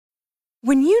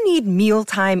When you need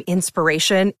mealtime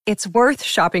inspiration, it's worth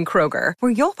shopping Kroger,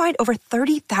 where you'll find over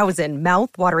 30,000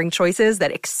 mouth-watering choices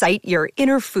that excite your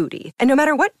inner foodie. And no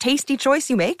matter what tasty choice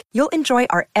you make, you'll enjoy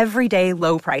our everyday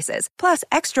low prices, plus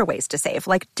extra ways to save,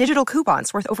 like digital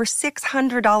coupons worth over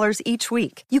 $600 each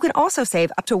week. You can also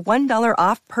save up to $1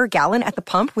 off per gallon at the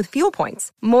pump with fuel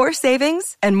points. More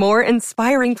savings and more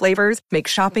inspiring flavors make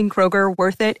shopping Kroger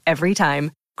worth it every time.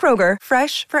 Kroger,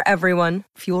 fresh for everyone.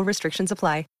 Fuel restrictions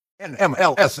apply.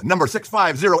 NMLS number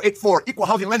 65084, equal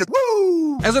housing lender.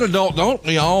 Woo! As an adult, don't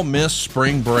we all miss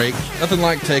spring break? Nothing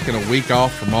like taking a week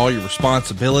off from all your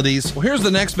responsibilities. Well, here's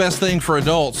the next best thing for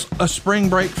adults, a spring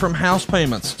break from house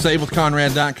payments.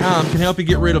 SaveWithConrad.com can help you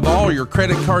get rid of all your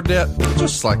credit card debt,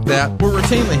 just like that. We're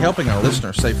routinely helping our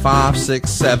listeners save $5, $6,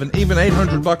 $7, even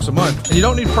 $800 a month. And you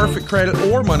don't need perfect credit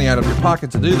or money out of your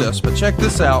pocket to do this, but check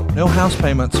this out, no house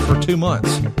payments for 2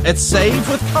 months at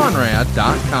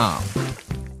SaveWithConrad.com.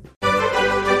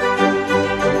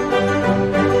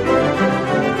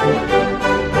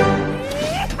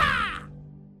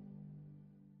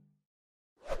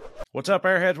 What's up,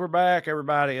 Airheads? We're back,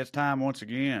 everybody. It's time once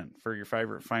again for your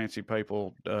favorite Fancy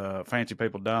People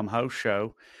Dumb Host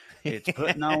Show. It's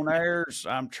Putting on Airs.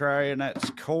 I'm Trey, and that's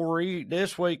Corey.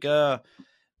 This week, I'm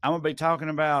going to be talking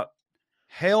about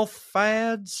health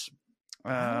fads.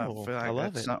 I love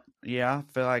it. I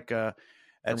feel like that's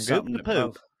From something goop to that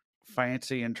poop. both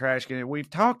fancy and trash can. We've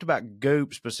talked about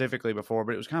Goop specifically before,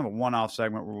 but it was kind of a one-off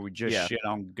segment where we just shit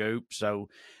on Goop. So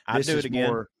I'll do it again.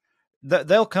 More,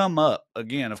 they'll come up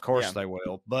again, of course they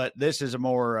will. But this is a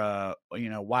more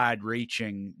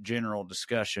wide-reaching general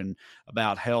discussion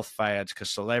about health fads,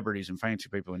 because celebrities and fancy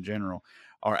people in general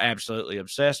are absolutely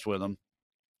obsessed with them.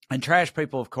 And trash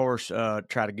people, of course,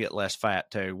 try to get less fat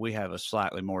too. We have a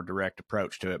slightly more direct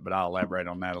approach to it, but I'll elaborate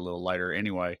on that a little later.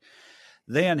 Anyway,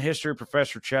 then History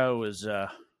Professor Cho is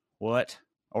what?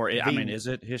 Or is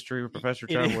it History with Professor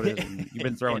Cho? What is it? You've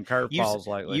been throwing curveballs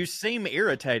lately. You seem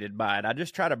irritated by it. I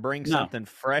just try to bring something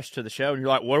fresh to the show, and you're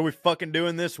like, "What are we fucking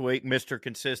doing this week, Mister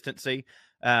Consistency?"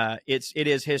 It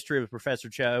is History with Professor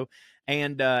Cho,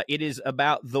 and it is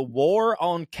about the war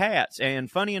on cats.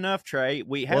 And funny enough, Trey,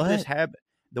 we have this habit.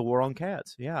 The war on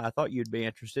cats. Yeah, I thought you'd be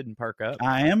interested in perk up.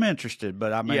 I am interested,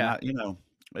 but I mean,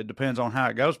 it depends on how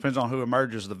it goes. Depends on who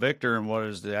emerges the victor and what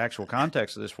is the actual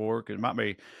context of this war. It might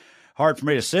be hard for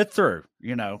me to sit through.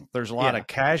 There's a lot of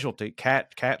cat.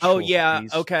 Oh yeah,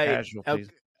 okay. Casualties.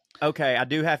 Okay, I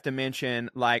do have to mention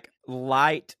like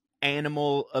light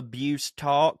animal abuse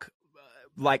talk,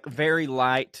 like very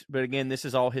light. But again, this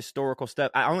is all historical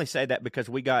stuff. I only say that because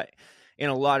we got in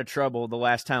a lot of trouble the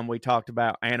last time we talked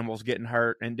about animals getting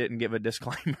hurt and didn't give a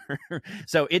disclaimer.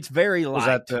 So it's very light. Was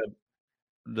that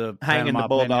the hanging Panama the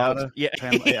bulldogs?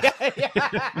 Pinata? Yeah.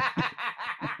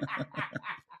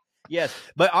 Yes,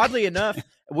 but oddly enough,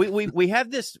 we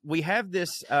have this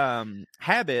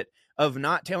habit of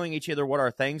not telling each other what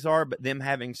our things are, but them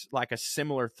having like a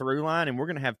similar through line, and we're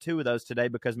going to have two of those today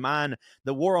because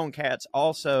the war on cats,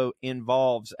 also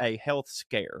involves a health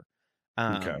scare.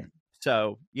 Okay.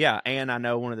 So, yeah, and I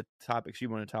know one of the topics you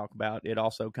want to talk about, it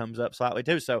also comes up slightly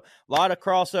too. So, a lot of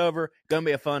crossover, going to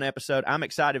be a fun episode. I'm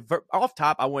excited. Off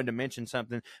top, I wanted to mention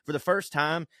something. For the first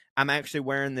time, I'm actually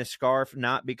wearing this scarf,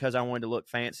 not because I wanted to look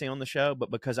fancy on the show,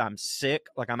 but because I'm sick.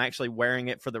 Like, I'm actually wearing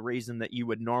it for the reason that you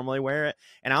would normally wear it.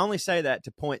 And I only say that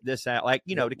to point this out, like,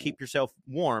 to keep yourself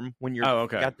warm when you're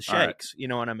got the shakes. Right. You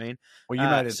know what I mean? Well, you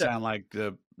made it sound like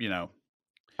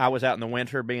I was out in the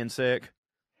winter being sick.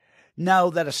 No,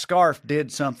 that a scarf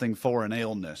did something for an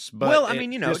illness. But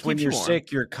just when you're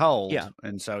sick, you're cold. Yeah.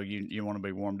 And so you want to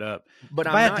be warmed up. But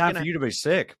it's a bad time for you to be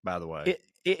sick, by the way.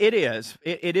 It is.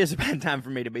 It is a bad time for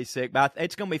me to be sick, but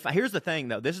it's going to be fine. Here's the thing,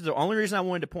 though. This is the only reason I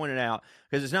wanted to point it out,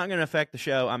 because it's not going to affect the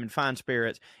show. I'm in fine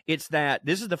spirits. It's that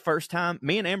this is the first time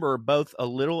me and Amber are both a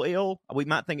little ill. We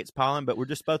might think it's pollen, but we're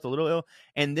just both a little ill.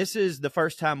 And this is the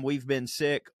first time we've been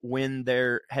sick when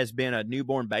there has been a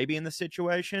newborn baby in the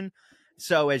situation.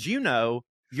 So as you know,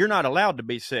 you're not allowed to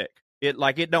be sick. It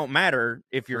don't matter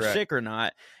if you're sick or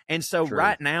not. And so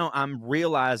right now I'm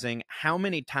realizing how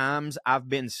many times I've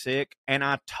been sick and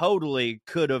I totally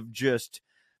could have just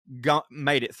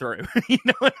made it through. You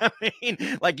know what I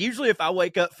mean? Like usually if I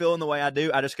wake up feeling the way I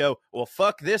do, I just go, well,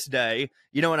 fuck this day.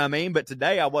 You know what I mean? But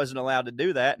today I wasn't allowed to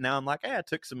do that. Now I'm like, hey, I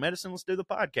took some medicine. Let's do the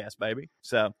podcast, baby.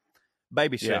 So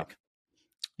baby sick.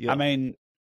 Yeah. I mean,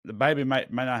 the baby may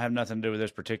not have nothing to do with this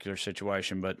particular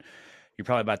situation, but you're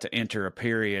probably about to enter a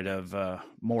period of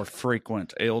more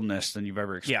frequent illness than you've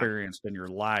ever experienced in your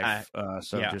life.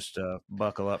 Just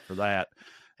buckle up for that.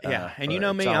 Yeah, and you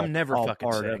know me, I'm never fucking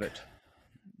part sick. of it.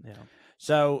 Yeah.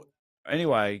 So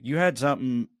anyway, you had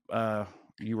something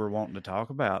you were wanting to talk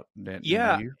about.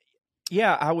 Yeah.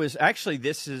 Yeah, I was actually.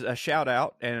 This is a shout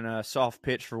out and a soft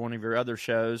pitch for one of your other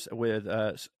shows with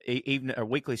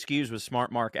Weekly Skews with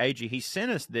Smart Mark Agee. He sent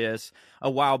us this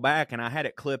a while back, and I had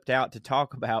it clipped out to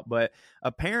talk about. But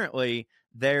apparently,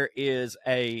 there is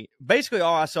basically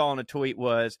all I saw on a tweet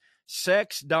was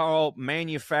sex doll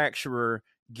manufacturer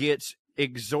gets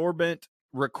exorbitant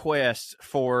requests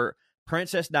for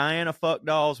Princess Diana fuck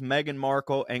dolls, Meghan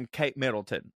Markle, and Kate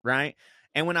Middleton, right?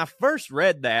 And when I first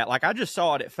read that, like I just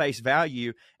saw it at face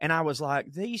value, and I was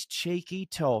like, these cheeky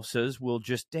Tulsas will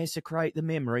just desecrate the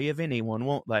memory of anyone,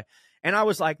 won't they? And I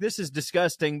was like, this is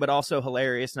disgusting, but also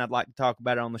hilarious, and I'd like to talk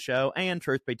about it on the show. And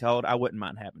truth be told, I wouldn't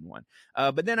mind having one.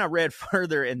 But then I read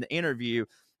further in the interview,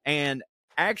 and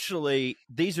actually,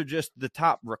 these are just the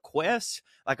top requests.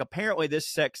 Like apparently this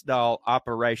sex doll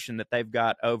operation that they've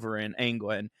got over in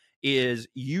England is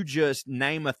you just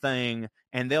name a thing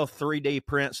and they'll 3D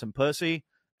print some pussy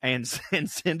and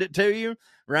send it to you,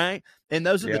 right? And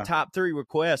those are the top 3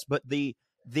 requests. But the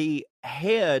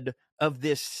head of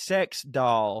this sex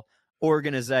doll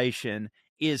organization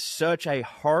is such a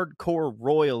hardcore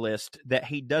royalist that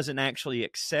he doesn't actually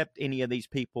accept any of these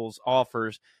people's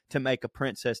offers to make a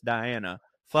Princess Diana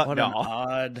fuck what doll. An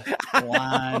odd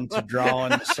line to draw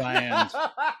in the sand.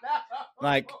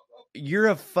 Like, you're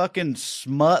a fucking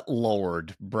smut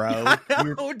lord, bro. I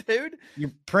know, dude.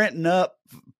 You're printing up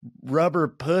rubber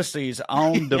pussies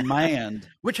on demand.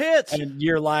 Which hits. And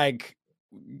you're like,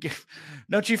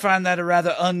 don't you find that a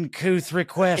rather uncouth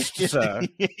request, sir?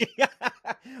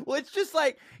 Well, it's just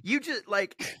like, you just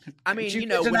like, I mean, you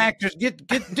know. As an actress, get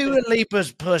Dua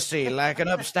Lipa's pussy like an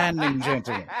upstanding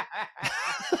gentleman.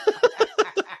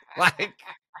 Like,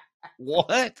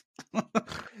 what?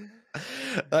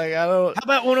 Like, I don't. How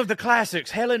about one of the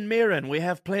classics, Helen Mirren? We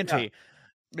have plenty.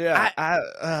 Yeah,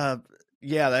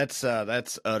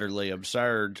 that's utterly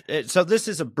absurd. So this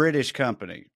is a British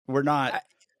company. We're not,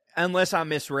 unless I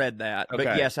misread that. Okay.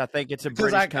 But yes, I think it's a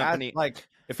British company. Like,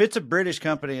 if it's a British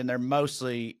company and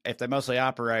if they mostly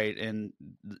operate in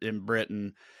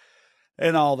Britain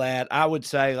and all that, I would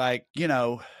say, like, you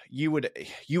know, you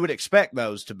would expect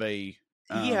those to be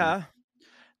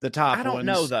the top ones. I don't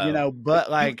know, though. You know, but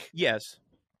like, yes,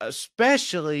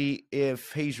 especially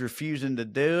if he's refusing to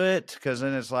do it, because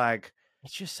then it's like,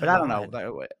 it's just so but I don't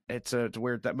know. It's a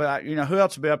weird thing. But you know, who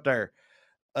else would be up there?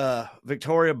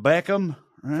 Victoria Beckham,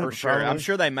 for sure. probably. I'm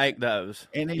sure they make those.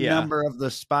 Any number of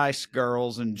the Spice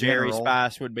Girls in general. Jerry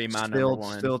Spice would be my number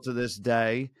one. Still to this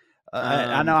day.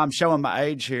 I know I'm showing my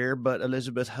age here, but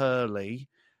Elizabeth Hurley,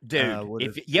 dude.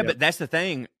 But that's the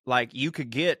thing. Like, you could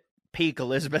get peak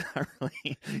Elizabeth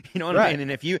Hurley. You know what I mean?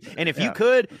 And if you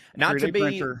could, not to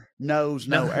be knows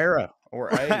no era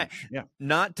or age. Yeah.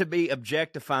 Not to be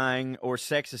objectifying or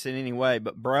sexist in any way,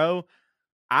 but bro,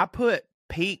 I put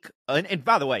peak, and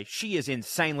by the way, she is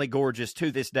insanely gorgeous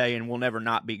to this day and will never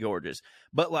not be gorgeous.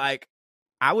 But like,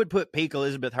 I would put peak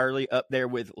Elizabeth Hurley up there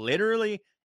with literally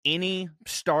any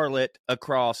starlet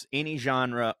across any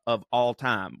genre of all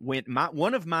time.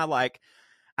 One of my, like,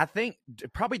 I think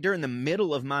probably during the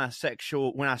middle of my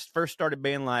when I first started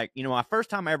being like, you know, my first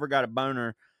time I ever got a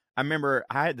boner, I remember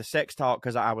I had the sex talk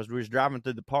because I was driving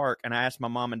through the park, and I asked my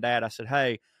mom and dad, I said,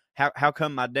 hey, how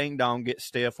come my ding dong gets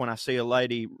stiff when I see a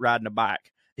lady riding a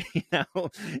bike? You know?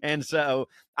 And so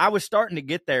I was starting to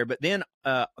get there, but then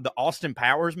the Austin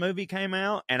Powers movie came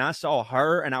out, and I saw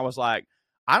her, and I was like,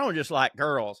 I don't just like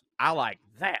girls, I like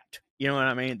that. You know what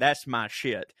I mean? That's my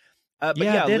shit. But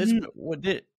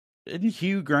didn't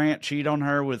Hugh Grant cheat on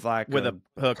her with a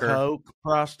hooker, coke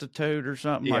prostitute or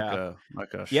something?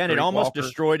 Like a and it almost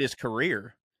destroyed his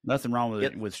career. Nothing wrong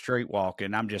with street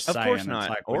walking. I'm just saying, of course not,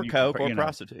 like or coke or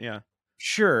prostitute. Yeah,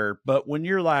 sure, but when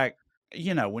you're like,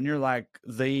 you know, when you're like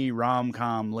the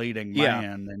rom-com leading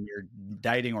man, and you're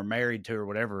dating or married to or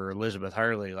whatever, Elizabeth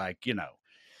Hurley, like, you know,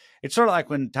 it's sort of like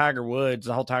when the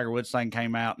whole Tiger Woods thing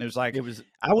came out, and it was like,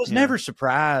 I was never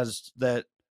surprised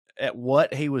at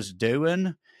what he was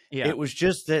doing. Yeah. It was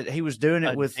just that he was doing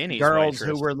it with girls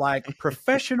who were like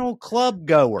professional club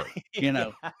goer, you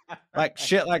know, like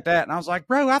shit like that. And I was like,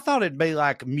 bro, I thought it'd be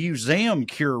like museum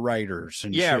curators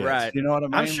and shit. Right. You know what I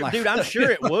mean? I'm sure, dude, I'm sure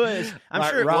it was. I'm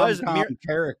like sure it was.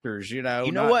 Characters, you know.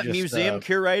 You know what museum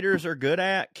curators are good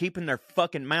at? Keeping their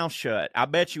fucking mouth shut. I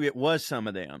bet you it was some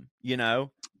of them, you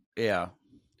know? Yeah.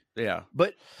 Yeah,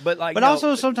 but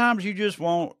also sometimes you just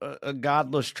want a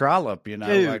godless trollop, you know.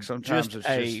 Dude, like sometimes it's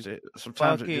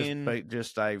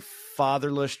just a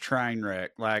fatherless train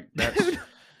wreck. Like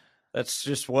that's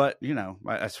just what, you know.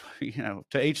 That's, you know,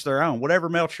 to each their own. Whatever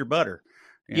melts your butter.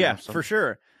 Yeah, for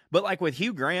sure. But like with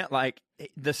Hugh Grant, like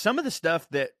some of the stuff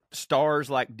that stars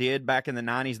like did back in the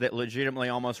 90s that legitimately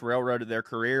almost railroaded their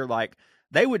career, like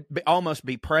they would almost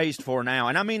be praised for now,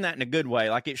 and I mean that in a good way.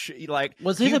 Like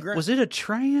was it a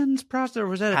trans prostitute or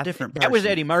was that a different person? That was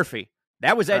Eddie Murphy.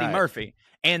 That was Eddie Murphy.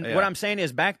 And what I'm saying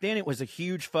is back then it was a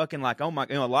huge fucking like, oh my,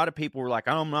 a lot of people were like,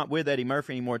 oh, I'm not with Eddie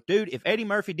Murphy anymore. Dude, if Eddie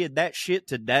Murphy did that shit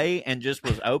today and just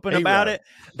was open about it,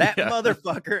 that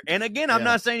motherfucker, and again, I'm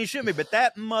not saying he shouldn't be, but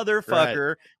that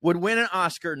motherfucker would win an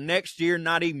Oscar next year,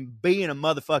 not even be in a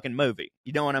motherfucking movie.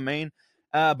 You know what I mean?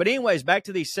 But anyways, back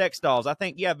to these sex dolls. I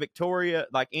think, Victoria,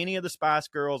 like any of the Spice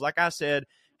Girls, like I said,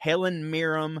 Helen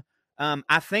Mirren.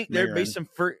 I think there'd be some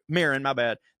Mirren, my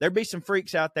bad. There'd be some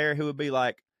freaks out there who would be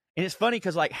like, and it's funny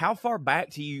because, like, how far back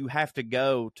do you have to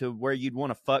go to where you'd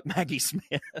want to fuck Maggie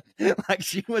Smith? Like,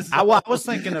 she was. I was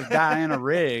thinking of Diana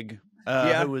Rigg,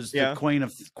 who was the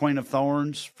Queen of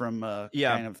Thorns from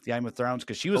Game of Thrones,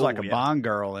 because she was like a Bond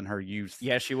girl in her youth.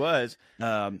 Yeah, she was.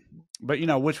 But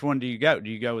which one do you go?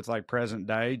 Do you go with like present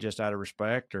day, just out of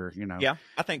respect, or Yeah,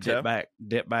 I think so.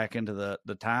 Dip back into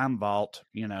the time vault.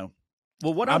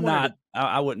 Well, what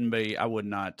I would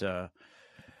not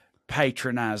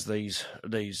patronize these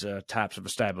types of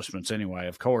establishments anyway,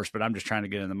 of course, but I'm just trying to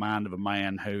get in the mind of a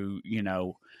man who,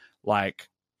 like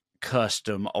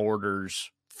custom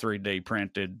orders 3D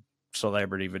printed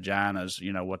celebrity vaginas,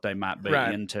 what they might be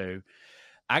into.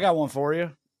 I got one for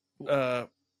you. I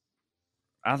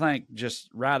think just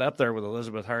right up there with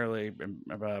Elizabeth Hurley,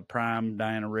 Prime,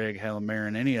 Diana Rigg, Helen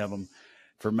Mirren, any of them.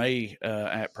 For me,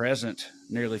 at present,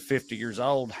 nearly 50 years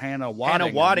old, Hannah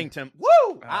Waddingham.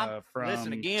 Woo! From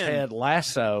listen again. Ted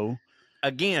Lasso.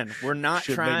 Again, we're not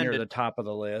should trying be near to the top of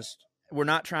the list. We're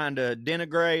not trying to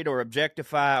denigrate or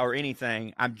objectify or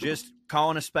anything. I'm just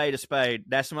calling a spade a spade.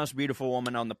 That's the most beautiful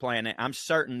woman on the planet. I'm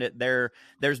certain that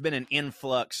there's been an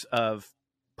influx of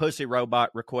pussy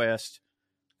robot requests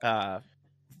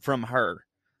from her.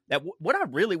 That what I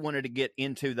really wanted to get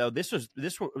into, though, this was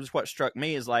what struck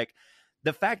me, is like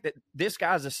the fact that this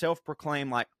guy's a self-proclaimed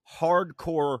like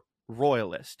hardcore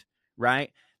royalist,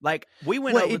 right? Like we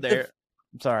went over there.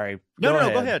 Sorry. Go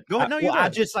ahead. Go ahead. No, I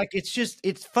just like,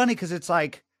 it's funny because it's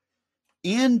like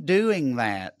in doing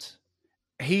that,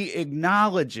 he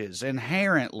acknowledges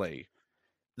inherently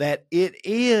that it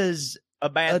is a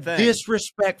bad thing,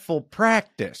 disrespectful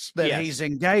practice that he's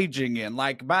engaging in.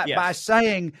 Like by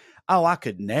saying, oh, I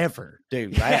could never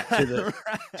do that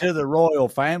to the royal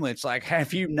family. It's like,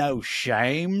 have you no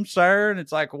shame, sir? And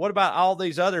it's like, what about all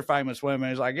these other famous women?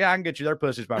 It's like, yeah, I can get you their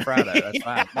pussies by Friday. That's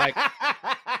fine. Like,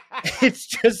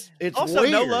 it's also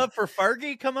weird. No love for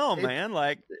Fergie. Come on, man.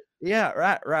 Like,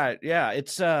 yeah, right. Yeah.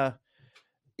 It's,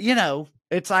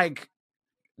 it's like,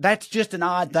 that's just an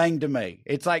odd thing to me.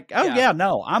 It's like,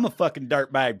 no, I'm a fucking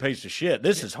dirtbag piece of shit.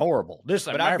 This is horrible.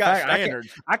 But I've got standards.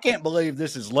 I can't believe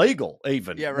this is legal,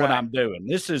 even what I'm doing.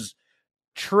 This is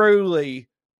truly,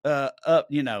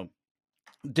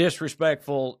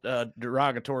 disrespectful,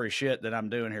 derogatory shit that I'm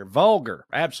doing here. Vulgar,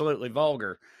 absolutely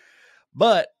vulgar.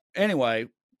 But anyway,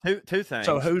 two things.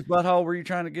 So whose butthole were you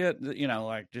trying to get?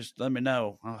 Like, just let me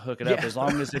know. I'll hook it up as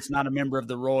long as it's not a member of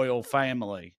the royal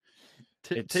family.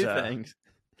 Two things.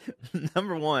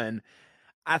 Number one,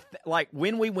 like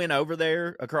when we went over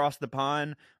there across the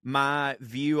pond, my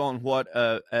view on what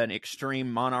an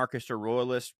extreme monarchist or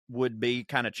royalist would be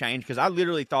kind of changed, because I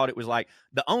literally thought it was like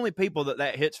the only people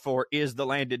that hits for is the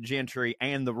landed gentry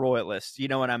and the royalists. You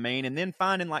know what I mean? And then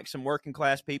finding like some working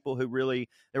class people who really,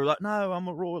 they were like, no, I'm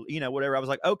a royal, whatever. I was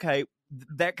like, okay,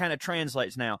 that kind of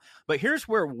translates now. But here's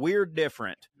where we're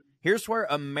different. Here's where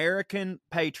American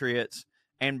patriots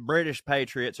and British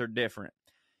patriots are different.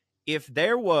 If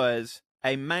there was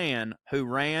a man who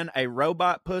ran a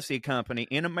robot pussy company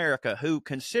in America who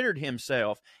considered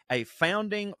himself a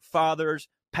founding fathers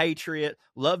patriot,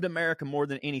 loved America more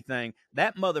than anything,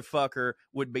 that motherfucker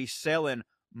would be selling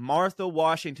Martha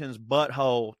Washington's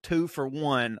butthole 2 for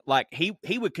 1. Like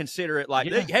he would consider it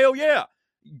like, hell yeah.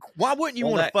 Why wouldn't you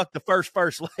want to fuck the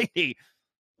first lady?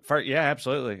 Yeah,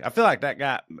 absolutely. I feel like that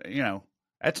guy,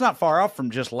 it's not far off from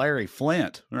just Larry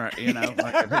Flint, right?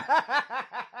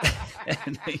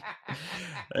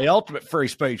 The ultimate free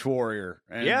speech warrior.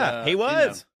 And, he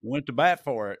was. Went to bat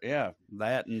for it. Yeah,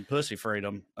 that and pussy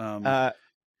freedom.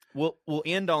 We'll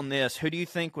end on this. Who do you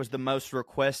think was the most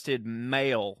requested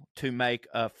male to make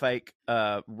a fake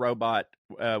robot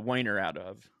wiener out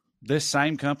of? This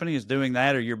same company is doing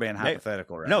that, or you're being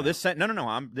hypothetical right now? This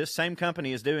same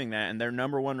company is doing that, and their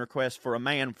number one request for a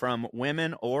man from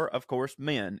women or, of course,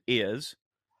 men is.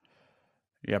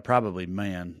 Yeah, probably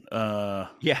men. Mostly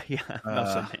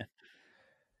men.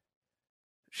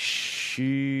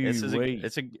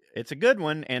 It's a good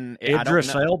one, and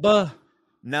Idris Elba.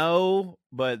 No,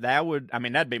 but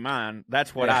that'd be mine.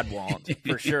 That's what I'd want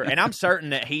for sure. And I'm certain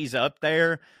that he's up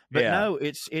there. But no,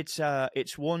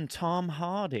 it's one Tom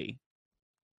Hardy.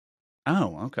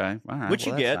 Oh, okay. All right. Which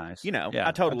you get. Nice.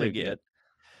 I totally get.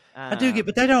 I do get,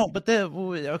 but they don't. But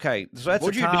okay. So that's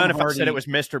what you done if I said it was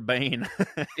Mr. Bean?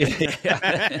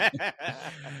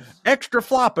 Extra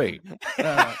floppy.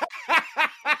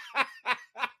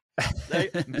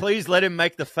 Please let him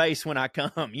make the face when I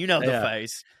come. You know the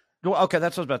face. Well, okay,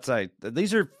 that's what I was about to say.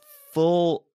 These are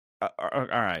full. All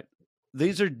right,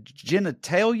 these are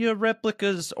genitalia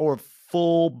replicas or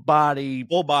full body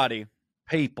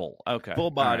people. Okay, full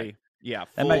body. Right. Yeah,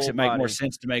 that makes it make more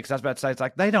sense to me because I was about to say it's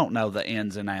like they don't know the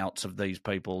ins and outs of these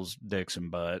people's dicks and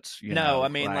butts. I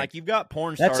mean, like you've got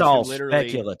porn stars. That's all who literally,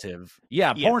 speculative.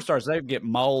 Yeah, porn stars they get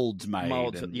molds made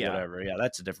and whatever. Yeah,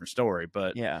 that's a different story.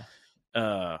 But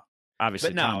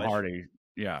obviously Tom Hardy.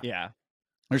 Yeah.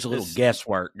 There's a little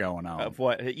guesswork going on. Of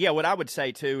what I would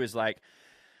say too is like,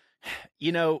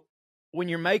 when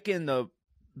you're making the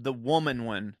woman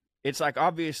one, it's like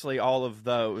obviously all of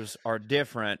those are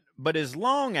different, but as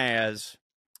long as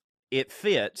it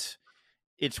fits,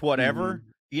 it's whatever,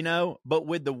 But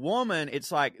with the woman,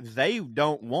 it's like they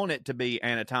don't want it to be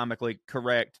anatomically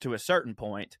correct to a certain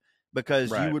point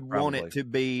because you would want it to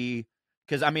be.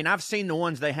 Because, I mean, I've seen the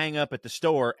ones they hang up at the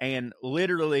store, and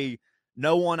literally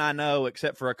no one I know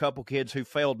except for a couple kids who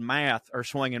failed math are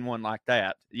swinging one like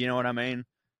that. You know what I mean?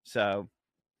 So,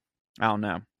 I don't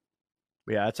know.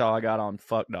 But yeah, that's all I got on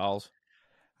fuck dolls.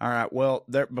 All right. Well,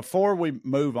 before we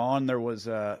move on, there was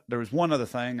one other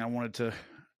thing I wanted to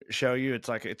show you. It's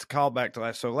a callback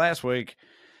to last week.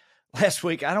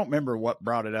 I don't remember what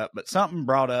brought it up, but something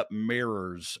brought up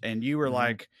mirrors, and you were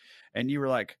like,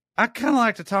 I kind of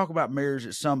like to talk about mirrors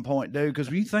at some point, dude, because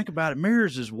when you think about it,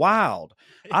 mirrors is wild.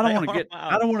 I don't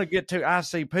want to get too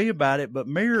ICP about it, but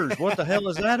mirrors, what the hell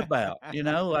is that about?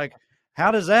 Like,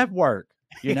 how does that work?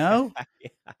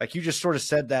 Like you just sort of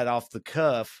said that off the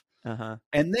cuff.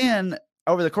 And then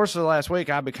over the course of the last week,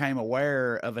 I became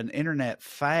aware of an internet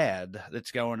fad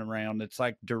that's going around that's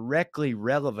like directly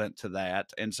relevant to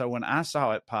that. And so when I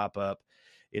saw it pop up,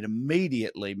 it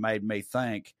immediately made me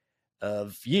think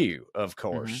of you, of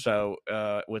course. So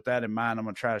with that in mind, I'm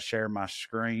going to try to share my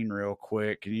screen real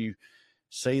quick. Can you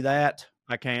see that?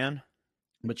 I can.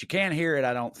 But you can't hear it,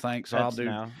 I don't think. So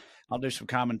I'll do some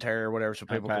commentary or whatever so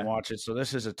people can watch it. So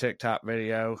this is a TikTok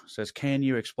video. It says, can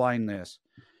you explain this?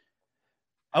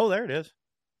 Oh, there it is.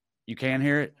 You can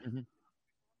hear it?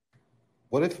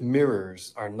 What if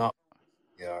mirrors are not what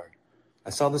they are?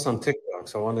 I saw this on TikTok,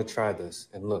 so I wanted to try this.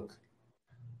 And look.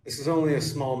 This is only a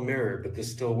small mirror, but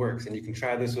this still works. And you can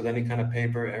try this with any kind of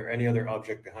paper or any other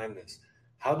object behind this.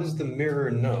 How does the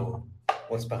mirror know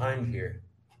what's behind here?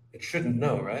 It shouldn't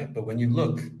know, right? But when you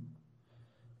look,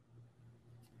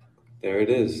 there it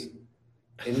is.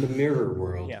 In the mirror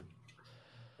world. Yeah.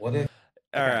 What if?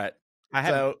 All right. I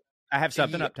have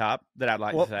something up top that I'd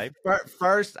like to say.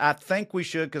 First, I think we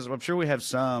should, because I'm sure we have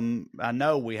I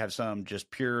know we have some just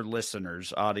pure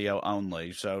listeners, audio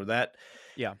only. So that...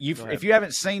 Yeah. If you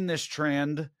haven't seen this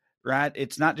trend, right,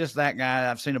 it's not just that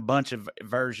guy. I've seen a bunch of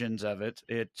versions of it.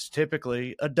 It's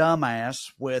typically a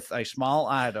dumbass with a small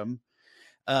item.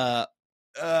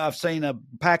 I've seen a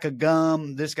pack of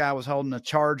gum. This guy was holding a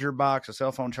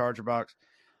cell phone charger box,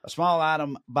 a small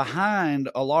item behind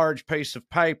a large piece of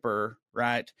paper,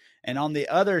 right? And on the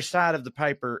other side of the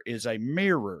paper is a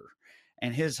mirror.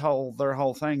 And their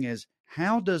whole thing is,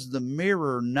 how does the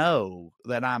mirror know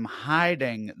that I'm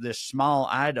hiding this small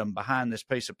item behind this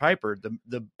piece of paper?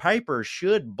 The paper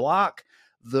should block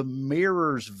the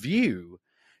mirror's view.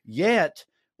 Yet,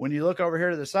 when you look over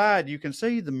here to the side, you can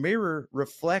see the mirror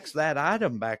reflects that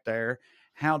item back there.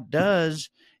 How does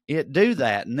it do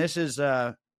that? And this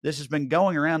has been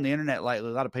going around the internet lately.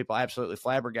 A lot of people absolutely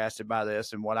flabbergasted by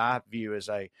this, and what I view as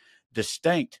a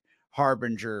distinct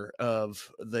harbinger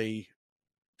of the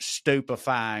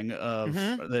stupefying of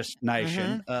this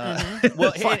nation.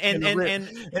 Well, and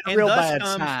a real bad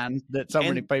sign that so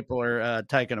many people are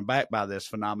taken aback by this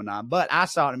phenomenon. But I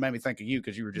saw it and made me think of you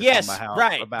because you were just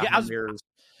talking about how mirrors.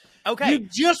 Okay. You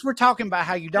just were talking about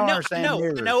how you don't understand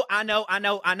mirrors. No, I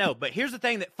know. But here's the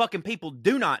thing that fucking people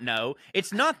do not know.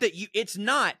 It's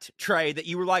not, Trey, that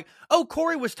you were like, oh,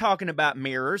 Corey was talking about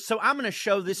mirrors, so I'm going to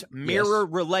show this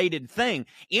mirror-related thing.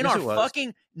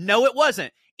 No, it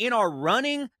wasn't. In our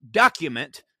running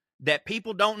document that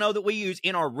people don't know that we use,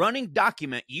 in our running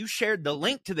document, you shared the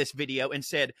link to this video and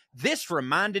said, this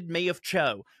reminded me of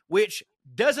Cho, which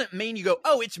doesn't mean you go,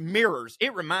 oh, it's mirrors.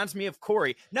 It reminds me of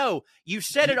Corey. No, you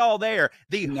said it all there.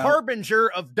 The harbinger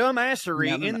of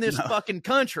dumbassery in this fucking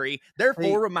country,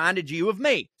 therefore reminded you of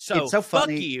me. So, it's so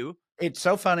funny. Fuck you. It's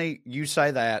so funny you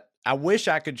say that. I wish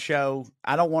I could show.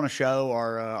 I don't want to show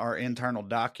our internal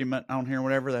document on here,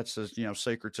 whatever. That's the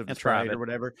secrets of the trade or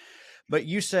whatever. But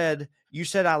you said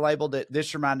I labeled it.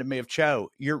 This reminded me of Cho.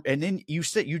 And then you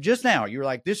said you're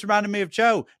like, this reminded me of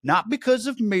Cho, not because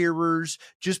of mirrors,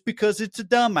 just because it's a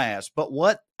dumbass. But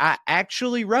what I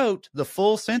actually wrote, the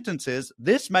full sentence is,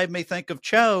 this made me think of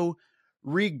Cho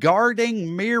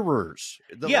regarding mirrors.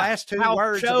 The last two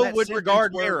words Cho of that would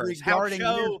regard mirrors. Regarding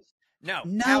mirrors. No.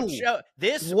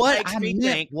 This what makes I me meant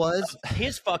think was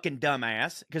his fucking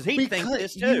dumbass, because he thinks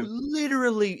this too.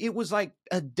 It was like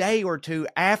a day or two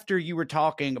after you were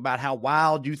talking about how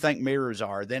wild you think mirrors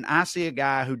are. Then I see a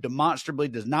guy who demonstrably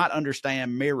does not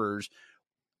understand mirrors,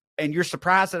 and you're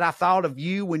surprised that I thought of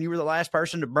you when you were the last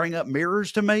person to bring up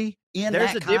mirrors to me in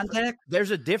that context.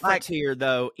 There's a difference here,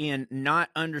 though, in not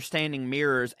understanding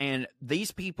mirrors, and these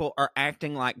people are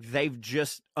acting like they've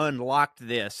just unlocked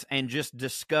this and just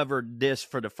discovered this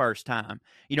for the first time.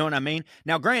 You know what I mean?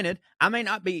 Now, granted, I may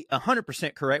not be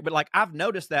 100% correct, but like I've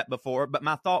noticed that before. But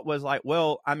my thought was like,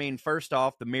 well, I mean, first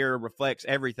off, the mirror reflects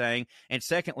everything, and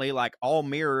secondly, like all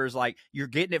mirrors, like you're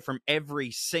getting it from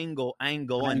every single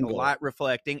angle. And the light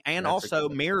reflecting, and that's also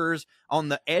mirrors on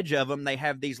the edge of them. They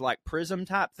have these like prism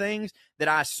type things that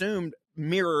I assumed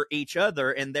mirror each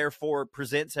other and therefore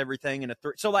presents everything in a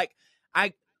so like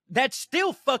that's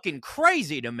still fucking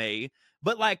crazy to me,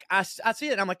 but like I see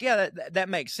it and I'm like, yeah, that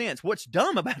makes sense. What's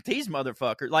dumb about these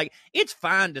motherfuckers, like it's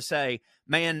fine to say,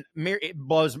 man,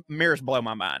 mirrors blow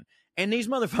my mind, and these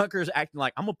motherfuckers acting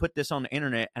like I'm gonna put this on the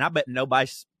internet, and I bet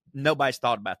nobody's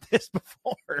thought about this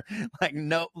before.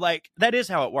 Like that is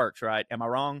how it works, right? Am I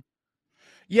wrong?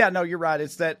 Yeah, no, you're right.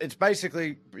 It's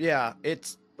basically,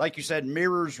 it's like you said,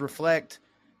 mirrors reflect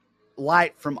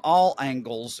light from all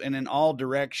angles and in all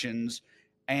directions.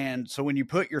 And so when you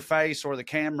put your face or the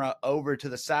camera over to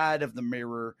the side of the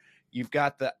mirror, you've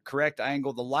got the correct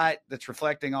angle. The light that's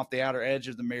reflecting off the outer edge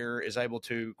of the mirror is able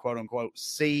to, quote unquote,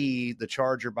 see the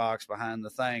charger box behind the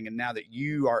thing. And now that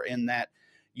you are in that,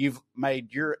 you've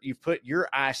put your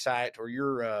eyesight or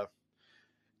your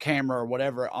camera or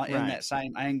whatever in that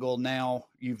same angle. Now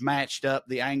you've matched up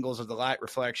the angles of the light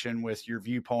reflection with your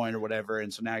viewpoint or whatever,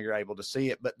 and so now you're able to see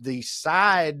it. But the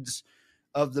sides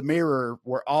of the mirror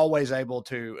were always able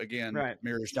to, again,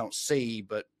 mirrors don't see,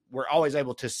 but we're always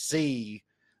able to see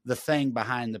the thing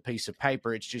behind the piece of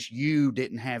paper. It's just you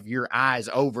didn't have your eyes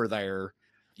over there,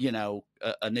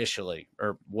 initially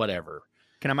or whatever.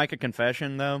 Can I make a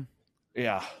confession though?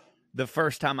 Yeah. The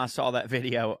first time I saw that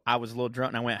video, I was a little drunk,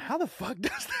 and I went, how the fuck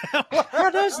does that work? How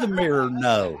does the mirror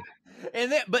know?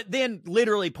 But then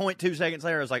literally 0.2 seconds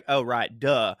later, I was like, oh, right,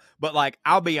 duh. But like,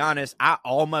 I'll be honest, I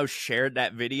almost shared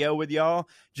that video with y'all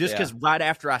just because right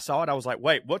after I saw it, I was like,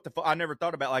 wait, what the fuck? I never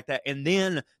thought about it like that. And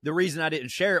then the reason I didn't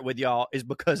share it with y'all is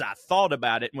because I thought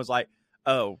about it and was like,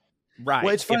 oh, right.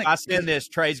 Well, it's funny. If I send this,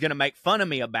 Trey's going to make fun of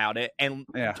me about it. And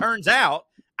turns out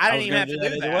I didn't even have to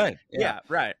do that. Way. Yeah,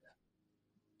 right.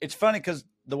 It's funny because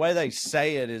the way they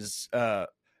say it is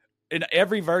in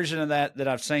every version of that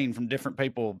I've seen from different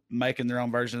people making their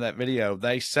own version of that video,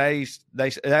 they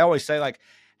always say like,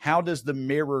 how does the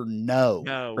mirror know?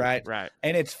 No, right.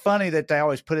 And it's funny that they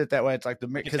always put it that way. It's like the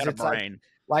mirror, because it's brain.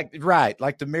 like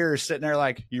the mirror's sitting there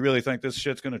like, you really think this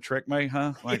shit's going to trick me,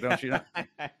 huh? Like, don't you know?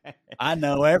 I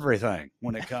know everything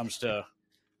when it comes to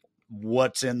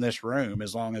what's in this room.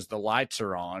 As long as the lights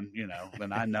are on,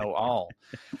 then I know all.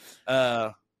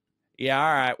 Yeah,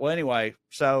 all right. Well, anyway,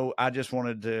 so I just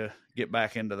wanted to get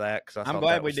back into that because I'm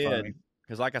glad we did.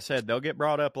 Because, like I said, they'll get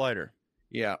brought up later.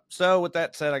 Yeah. So, with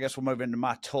that said, I guess we'll move into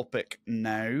my topic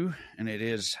now, and it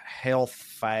is health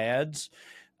fads.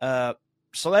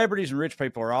 Celebrities and rich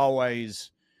people are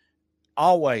always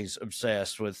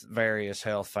obsessed with various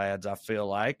health fads. I feel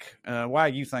like. Why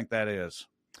do you think that is?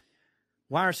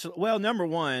 Well, number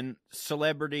one,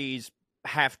 celebrities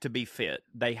have to be fit.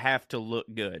 They have to look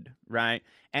good, right?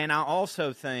 And I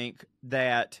also think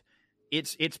that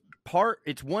it's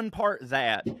one part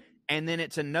that, and then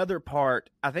it's another part.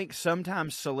 I think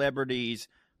sometimes celebrities,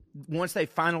 once they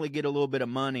finally get a little bit of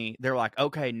money, they're like,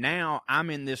 okay, now I'm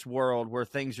in this world where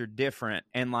things are different.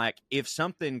 And like, if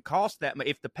something costs that much,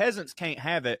 if the peasants can't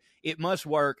have it, it must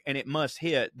work and it must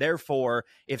hit. Therefore,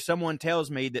 if someone tells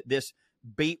me that this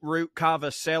beetroot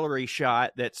kava celery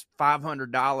shot that's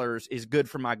 $500 is good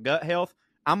for my gut health,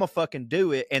 I'm gonna fucking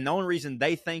do it. And the only reason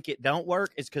they think it don't work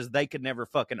is because they could never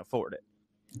fucking afford it.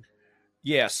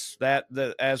 Yes,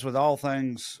 as with all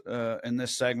things in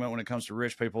this segment, when it comes to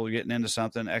rich people getting into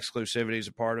something, exclusivity is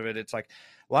a part of it. It's like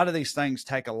a lot of these things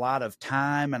take a lot of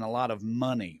time and a lot of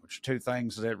money, which are two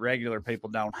things that regular people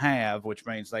don't have, which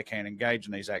means they can't engage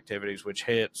in these activities, which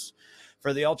hits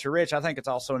for the ultra rich. I think it's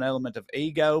also an element of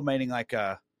ego, meaning like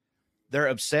they're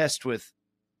obsessed with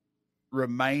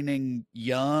remaining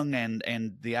young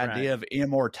and the idea of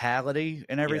immortality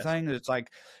and everything. Yes. It's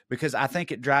like, because I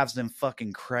think it drives them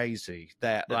fucking crazy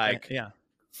that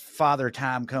father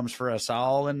time comes for us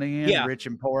all in the end, rich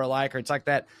and poor alike. Or it's like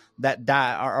that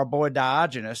our boy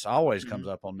Diogenes always comes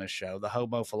up on this show, the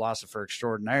homo philosopher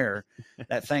extraordinaire.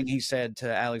 That thing he said to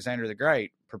Alexander the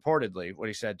Great, purportedly what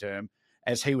he said to him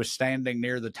as he was standing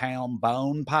near the town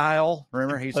bone pile.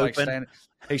 Remember, he's like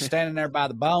standing there by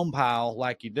the bone pile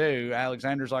like you do.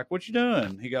 Alexander's like, "What you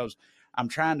doing?" He goes, "I'm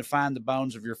trying to find the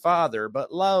bones of your father,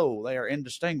 but lo, they are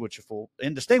indistinguishable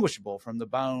from the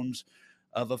bones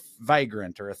of a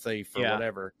vagrant or a thief or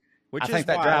whatever." I think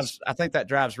that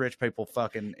drives rich people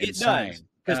fucking insane.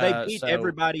 Because they beat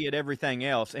everybody at everything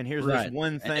else, and here's this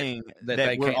one thing that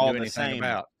they we're can't all do the anything same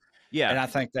about. Yeah, and I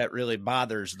think that really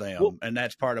bothers them, and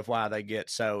that's part of why they get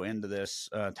so into this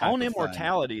type on of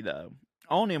immortality thing. Though.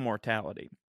 On immortality,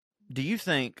 do you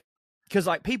think? Because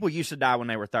like people used to die when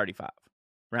they were 35,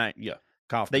 right? Yeah,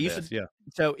 they used to. Yeah.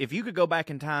 So if you could go back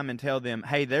in time and tell them,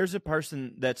 "Hey, there's a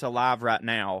person that's alive right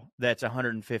now that's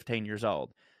 115 years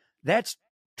old," that's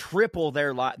triple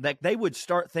their life. That they would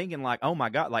start thinking like, "Oh my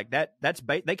god, like that's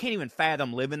they can't even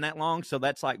fathom living that long." So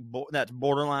that's like that's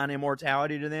borderline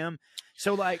immortality to them.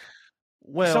 So like.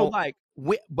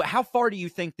 But how far do you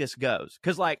think this goes?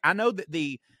 Because, like, I know that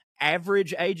the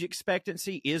average age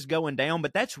expectancy is going down,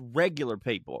 but that's regular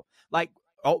people. Like,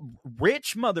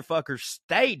 rich motherfuckers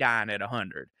stay dying at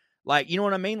 100. Like, you know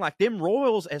what I mean? Like, them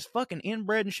royals, as fucking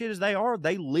inbred and shit as they are,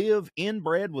 they live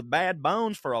inbred with bad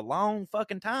bones for a long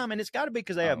fucking time, and it's got to be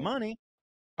because they have money.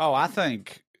 Oh,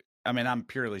 I'm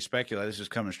purely speculating. This is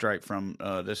coming straight from,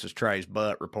 this is Trey's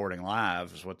butt reporting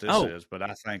live is what this is. But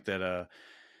I think that,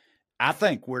 I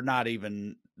think we're not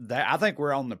even that. I think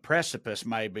we're on the precipice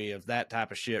maybe of that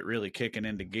type of shit really kicking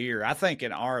into gear. I think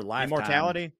in our lifetime,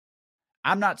 immortality.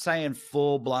 I'm not saying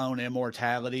full blown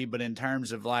immortality, but in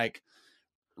terms of like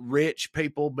rich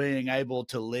people being able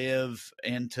to live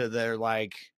into their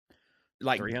like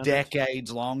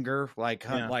decades longer, like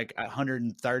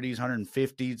 130s,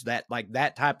 150s,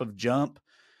 that type of jump.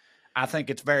 I think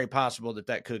it's very possible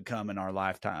that could come in our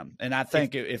lifetime. And I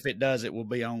think if it does, it will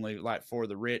be only like for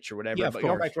the rich or whatever. Yeah, but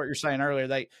going back to what you're saying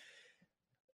earlier,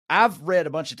 I've read a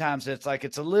bunch of times that it's like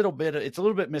it's a little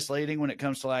bit misleading when it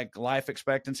comes to like life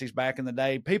expectancies back in the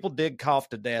day. People did cough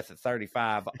to death at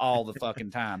 35 all the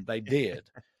fucking time. They did.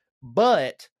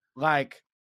 But like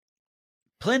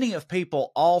plenty of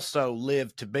people also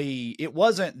lived to be, it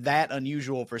wasn't that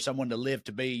unusual for someone to live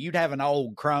to be, you'd have an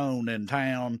old crone in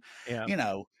town, you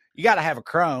know. You got to have a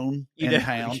crone in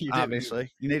town, obviously.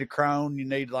 You need a crone. You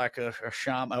need like a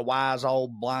shaman, a wise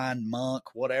old blind monk,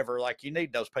 whatever. Like you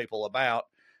need those people about,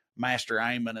 Master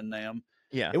Aemon and them.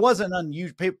 Yeah. It wasn't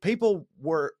unusual. People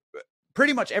were,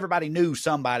 pretty much everybody knew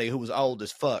somebody who was old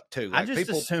as fuck too. Like I just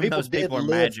assumed people those people are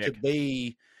live magic. to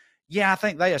be, yeah, I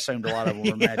think they assumed a lot of them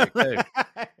were magic too.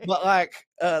 But like,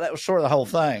 that was sort of the whole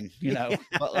thing, you know.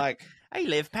 But like, I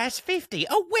live past 50,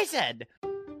 a wizard.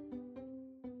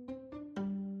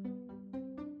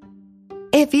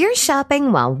 If you're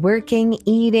shopping while working,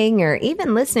 eating, or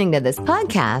even listening to this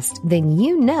podcast, then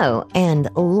you know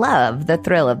and love the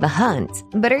thrill of the hunt.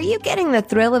 But are you getting the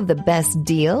thrill of the best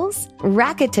deals?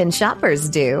 Rakuten shoppers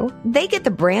do. They get the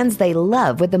brands they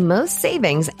love with the most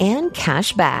savings and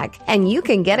cash back. And you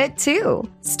can get it too.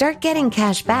 Start getting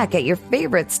cash back at your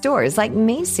favorite stores like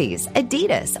Macy's,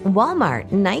 Adidas,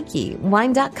 Walmart, Nike,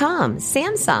 Wine.com,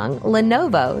 Samsung,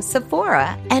 Lenovo,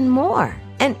 Sephora, and more.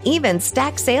 And even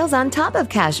stack sales on top of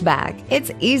cashback. It's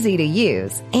easy to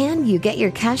use, and you get your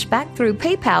cash back through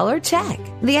PayPal or check.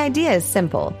 The idea is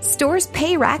simple. Stores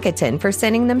pay Rakuten for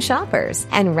sending them shoppers,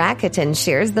 and Rakuten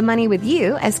shares the money with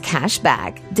you as cash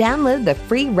back. Download the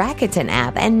free Rakuten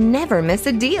app and never miss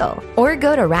a deal. Or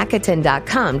go to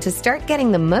Rakuten.com to start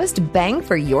getting the most bang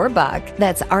for your buck.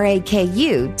 That's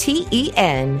RAKUTEN.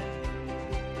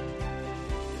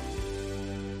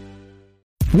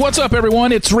 What's up,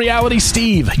 everyone? It's Reality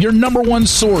Steve, your number one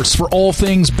source for all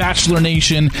things Bachelor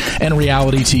Nation and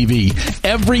reality TV.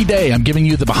 Every day, I'm giving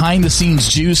you the behind-the-scenes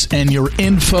juice and your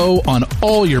info on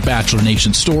all your Bachelor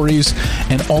Nation stories,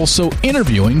 and also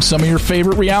interviewing some of your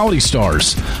favorite reality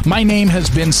stars. My name has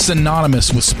been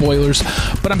synonymous with spoilers,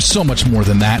 but I'm so much more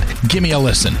than that. Give me a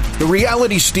listen. The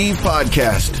Reality Steve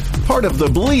Podcast, part of the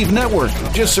Believe Network.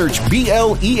 Just search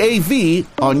BLEAV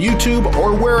on YouTube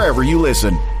or wherever you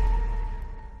listen.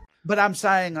 But I'm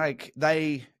saying, like,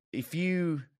 if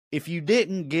you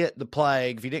didn't get the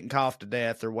plague, if you didn't cough to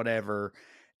death or whatever,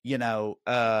 you know,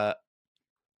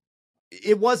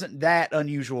 it wasn't that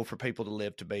unusual for people to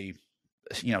live to be,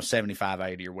 75,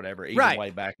 80 or whatever, even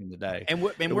way back in the day. And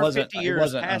we're 50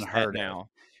 years past that now.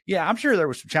 Yeah, I'm sure there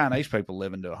was some Chinese people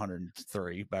living to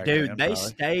 103 back then. Dude, they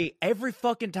stay every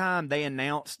fucking time they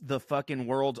announce the fucking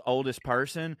world's oldest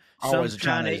person. Always a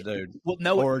Chinese dude. Well,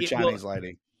 no, or a Chinese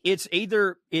lady. It's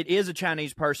either it is a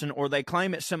Chinese person or they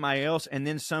claim it's somebody else, and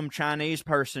then some Chinese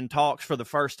person talks for the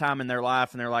first time in their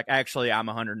life, and they're like, actually, I'm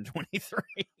 123.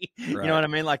 Right. You know what I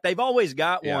mean? Like, they've always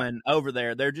got one over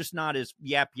there. They're just not as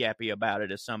yappy about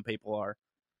it as some people are.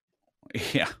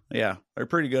 Yeah. They're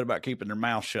pretty good about keeping their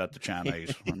mouth shut, the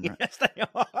Chinese. Yes, they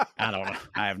are. I don't know.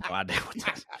 I have no idea what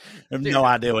that. I have no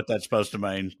idea what that's supposed to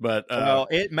mean. But well,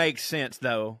 it makes sense,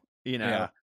 though. Yeah.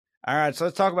 All right, so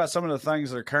let's talk about some of the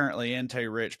things that are currently into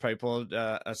rich people.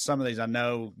 Some of these I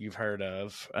know you've heard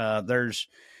of. There's,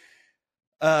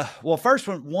 first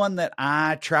one that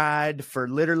I tried for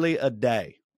literally a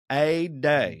day. I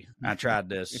tried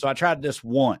this. So I tried this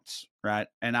once, right?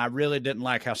 And I really didn't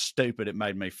like how stupid it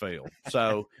made me feel.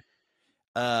 So,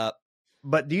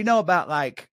 but do you know about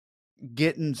like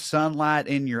getting sunlight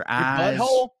in your eyes?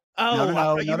 Butthole?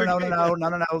 Oh,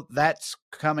 no. That's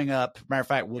coming up. Matter of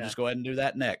fact, we'll just go ahead and do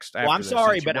that next. Well, I'm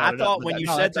sorry, but I thought when you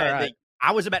said that,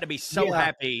 I was about to be so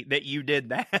happy that you did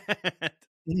that.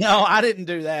 No, I didn't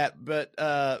do that, but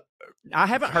I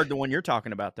haven't heard the one you're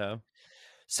talking about though.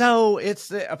 So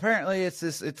apparently it's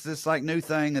this like new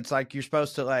thing. It's like you're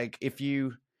supposed to like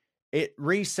it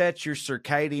resets your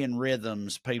circadian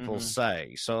rhythms, people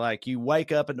say. So like you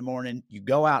wake up in the morning, you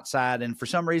go outside, and for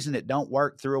some reason it don't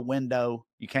work through a window.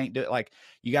 You can't do it. Like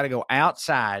you got to go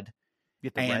outside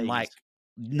and like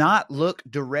not look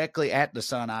directly at the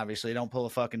sun. Obviously, don't pull a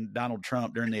fucking Donald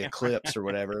Trump during the eclipse or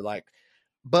whatever.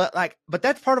 But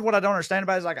that's part of what I don't understand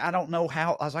about it is like, I don't know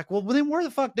how. I was like, well, then where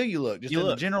the fuck do you look? Just in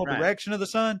the general direction of the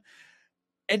sun?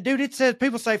 And dude, it says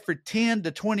people say for 10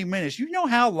 to 20 minutes. You know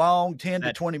how long 10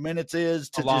 to 20 minutes is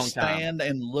to just stand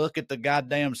and look at the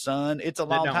goddamn sun? It's a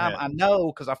long time. I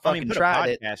know because I fucking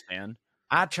tried it.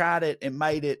 I tried it and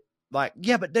made it like,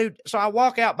 yeah, but dude, so I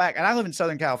walk out back, and I live in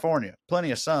Southern California,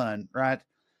 plenty of sun, right?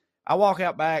 I walk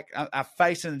out back, I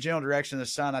face in the general direction of the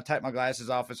sun. I take my glasses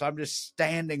off, and so I'm just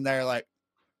standing there like,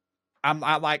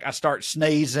 I start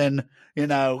sneezing,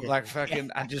 like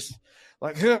fucking, I just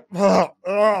like,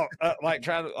 like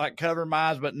try to like cover my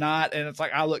eyes, but not. And it's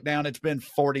like, I look down, it's been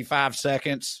 45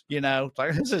 seconds, it's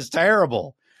like, this is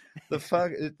terrible. The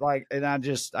fuck, and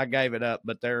I gave it up,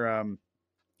 but they're,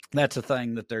 that's a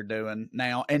thing that they're doing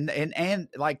now. And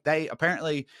like they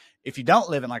apparently, if you don't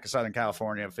live in like a Southern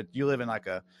California, you live in like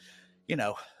a,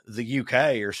 the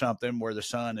UK or something where the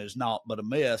sun is naught but a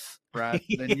myth, right?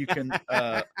 Then you can,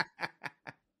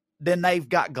 then they've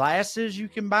got glasses you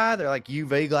can buy. They're like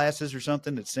UV glasses or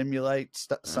something that simulate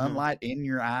sunlight in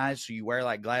your eyes. So you wear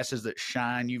like glasses that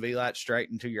shine UV light straight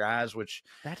into your eyes, which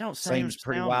seems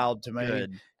pretty wild to me.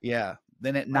 Good. Yeah.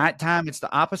 Then at nighttime, it's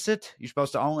the opposite. You're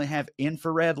supposed to only have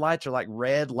infrared lights or like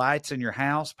red lights in your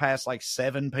house past like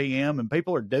 7 p.m. And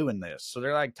people are doing this. So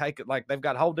they're like, they've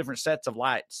got whole different sets of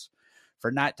lights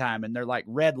for nighttime. And they're like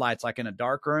red lights, like in a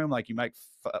dark room, like you make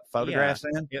photographs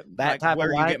in. Yeah. That like type where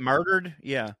of light. You get murdered.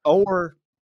 Yeah. Or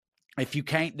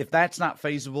if that's not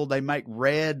feasible, they make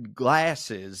red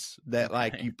glasses that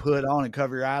like you put on and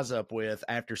cover your eyes up with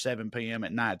after 7 p.m.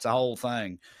 at night. It's a whole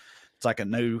thing. It's like a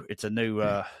new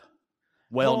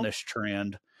wellness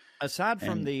trend. Aside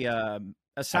from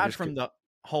the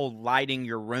whole lighting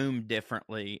your room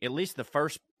differently, at least the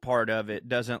first part of it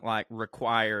doesn't like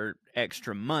require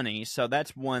extra money. So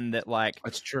that's one that like,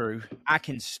 that's true. I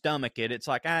can stomach it. It's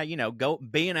like,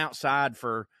 being outside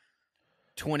for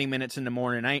 20 minutes in the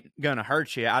morning ain't gonna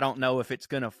hurt you. I don't know if it's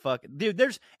gonna dude,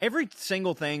 there's every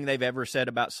single thing they've ever said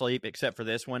about sleep except for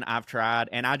this one I've tried,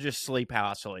 and I just sleep how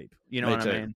I sleep. You know what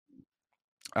I mean?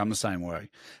 I'm the same way.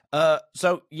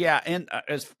 So yeah, and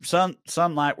as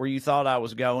sunlight where you thought I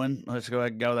was going, let's go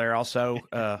ahead and go there. Also,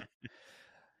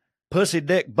 pussy,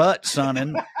 dick, butt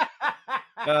sunning,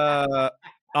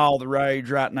 all the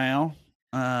rage right now.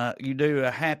 You do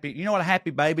you know what a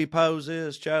happy baby pose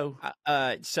is, Joe?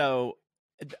 I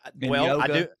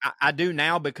do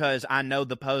now because I know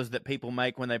the pose that people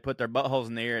make when they put their buttholes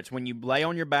in the air. It's when you lay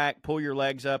on your back, pull your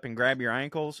legs up, and grab your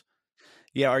ankles.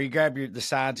 Yeah, or you grab the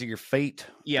sides of your feet.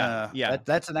 Yeah,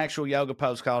 that's an actual yoga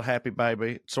pose called Happy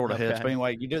Baby. It sort of hits. But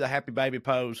anyway, you do the Happy Baby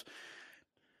pose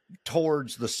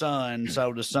towards the sun,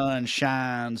 so the sun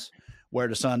shines where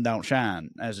the sun don't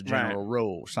shine as a general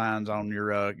rule. Signs on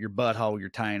your butthole, your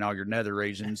taint, all your nether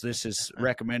regions. This is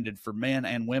recommended for men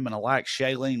and women alike.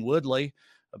 Shailene Woodley,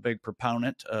 a big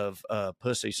proponent of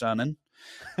pussy sunning,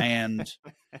 and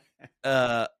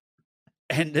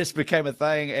this became a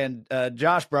thing. And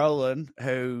Josh Brolin,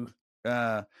 who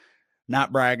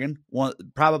not bragging,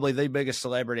 probably the biggest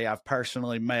celebrity I've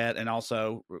personally met, and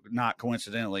also, not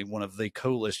coincidentally, one of the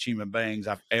coolest human beings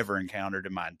I've ever encountered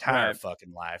in my entire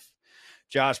fucking life.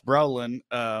 Josh Brolin,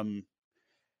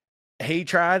 he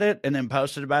tried it and then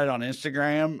posted about it on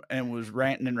Instagram and was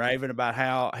ranting and raving about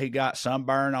how he got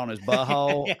sunburn on his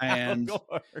butthole. And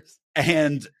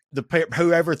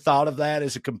whoever thought of that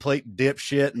is a complete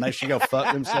dipshit, and they should go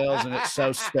fuck themselves. And it's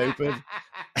so stupid.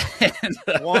 And,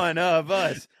 one of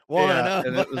us.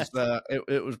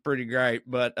 It was pretty great.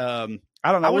 But I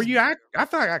don't know. I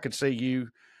feel like I could see you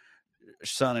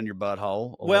sunning your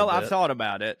butthole. Well, I've thought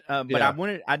about it, but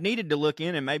I needed to look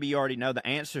in, and maybe you already know the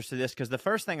answers to this, because the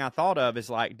first thing I thought of is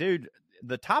like, dude,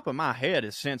 the top of my head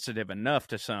is sensitive enough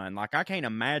to sun. Like, I can't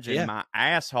imagine my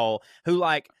asshole, who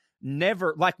like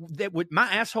never, like, my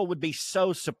asshole would be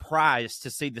so surprised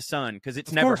to see the sun, because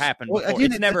it's never happened before. Well,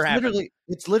 again, it's never happened.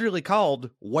 It's literally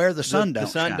called where the sun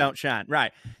don't shine.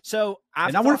 Right. So I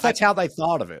wonder if that's how they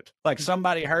thought of it. Like,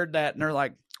 somebody heard that and they're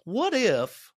like, what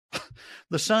if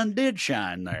the sun did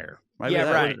shine there? Maybe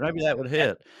that would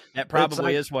hit. That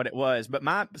probably is what it was. But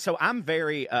I'm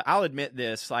very, I'll admit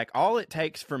this, like, all it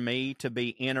takes for me to be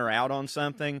in or out on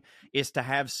something is to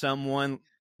have someone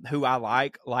who I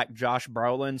like Josh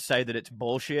Brolin, say that it's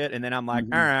bullshit. And then I'm like,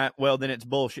 all right, well, then it's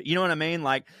bullshit. You know what I mean?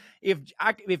 Like,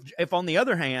 if on the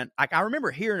other hand, like, I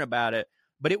remember hearing about it,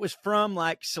 but it was from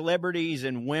like celebrities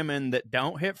and women that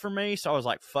don't hit for me. So I was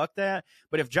like, fuck that.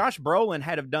 But if Josh Brolin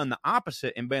had have done the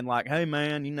opposite and been like, hey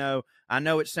man, you know, I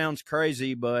know it sounds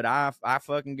crazy, but I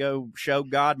fucking go show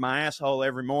God my asshole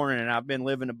every morning, and I've been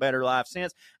living a better life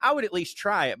since, I would at least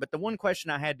try it. But the one question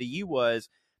I had to you was,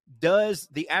 does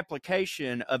the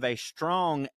application of a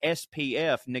strong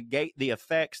SPF negate the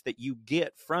effects that you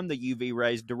get from the UV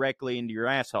rays directly into your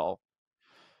asshole?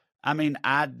 I mean,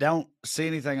 I don't see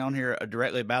anything on here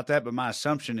directly about that, but my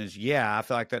assumption is, I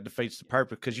feel like that defeats the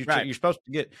purpose, because you're supposed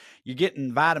to you're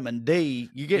getting vitamin D,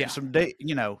 you're getting some D,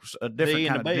 you know, a different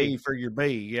kind of D for your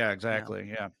B. Yeah, exactly.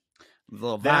 Yeah. A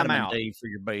little vitamin D for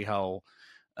your B hole.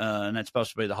 And that's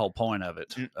supposed to be the whole point of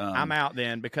it. I'm out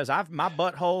then, because my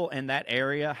butthole in that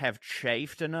area have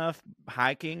chafed enough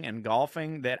hiking and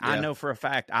golfing that I know for a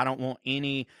fact I don't want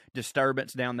any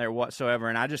disturbance down there whatsoever.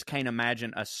 And I just can't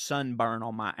imagine a sunburn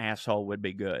on my asshole would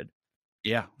be good.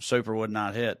 Yeah, super would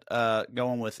not hit.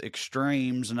 Going with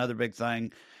extremes, another big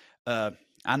thing.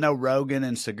 I know Rogan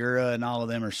and Segura and all of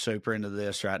them are super into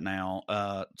this right now.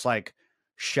 It's like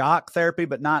shock therapy,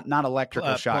 but not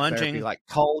electrical shock plunging. Therapy, like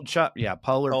cold shock,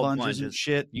 polar plunges and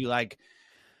shit. You like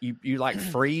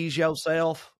freeze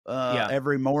yourself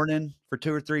every morning for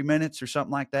 2 or 3 minutes or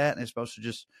something like that, and it's supposed to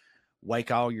just wake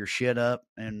all your shit up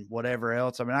and whatever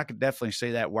else. I mean, I could definitely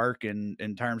see that work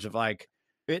in terms of like,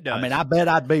 it does. I mean, I bet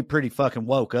I'd be pretty fucking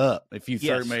woke up if you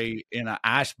threw me in an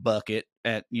ice bucket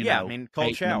at cold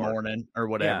 8 shower in the morning or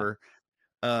whatever.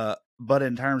 But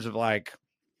in terms of like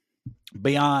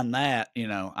beyond that,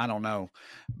 I don't know.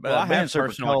 Well, I have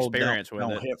personal experience with it.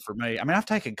 Don't hit for me. I mean, I've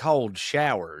taken cold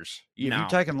showers. Have you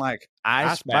taken like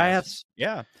ice baths?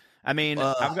 Yeah. I mean,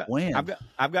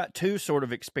 I've got two sort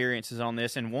of experiences on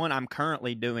this, and one I'm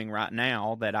currently doing right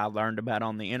now that I learned about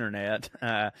on the internet.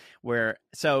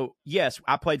 Yes,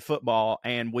 I played football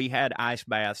and we had ice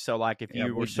baths. So like if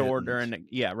you were sore during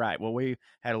well, we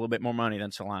had a little bit more money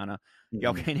than Salina.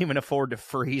 Y'all can't even afford to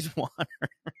freeze water.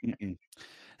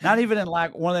 Not even in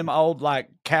like one of them old like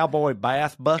cowboy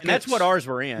bath buckets. And that's what ours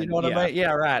were in. You know what I mean?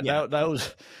 Yeah, right. Yeah.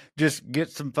 Those just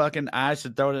get some fucking ice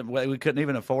and throw it in. We couldn't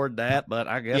even afford that, but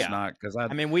I guess not, because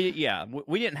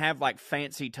we didn't have like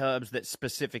fancy tubs that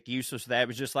specific use was that. It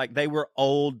was just like they were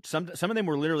old. Some of them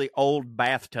were literally old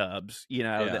bathtubs,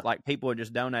 that like people had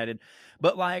just donated.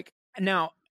 But like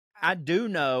now, I do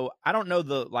know, I don't know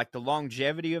the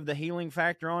longevity of the healing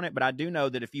factor on it, but I do know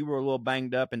that if you were a little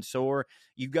banged up and sore,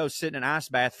 you go sit in an ice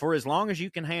bath for as long as you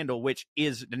can handle, which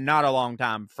is not a long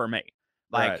time for me.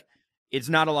 It's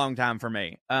not a long time for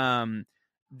me.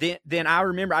 Then I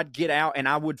remember I'd get out and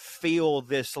I would feel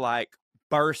this like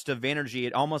burst of energy.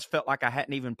 It almost felt like I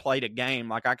hadn't even played a game.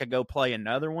 Like I could go play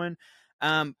another one.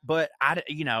 But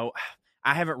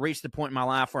I haven't reached the point in my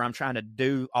life where I'm trying to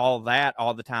do all that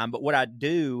all the time. But what I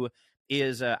do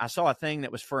is I saw a thing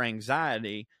that was for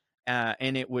anxiety,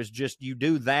 and it was just you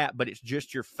do that, but it's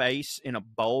just your face in a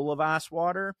bowl of ice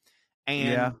water.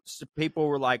 And people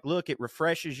were like, look, it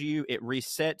refreshes you, it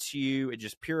resets you, it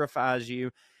just purifies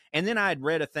you. And then I had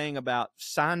read a thing about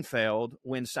Seinfeld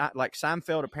when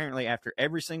Seinfeld apparently after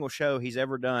every single show he's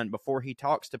ever done, before he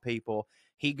talks to people,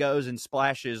 he goes and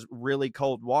splashes really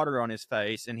cold water on his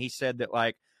face. And he said that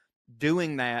like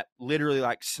doing that literally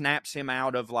like snaps him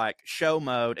out of like show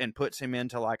mode and puts him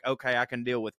into like, okay, I can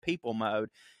deal with people mode.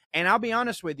 And I'll be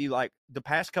honest with you, like the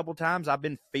past couple times I've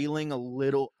been feeling a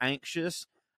little anxious.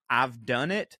 I've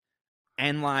done it.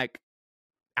 And like,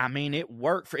 I mean, it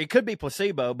worked it could be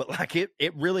placebo, but like it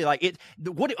really like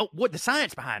what the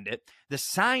science behind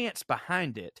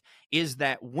it, is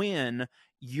that when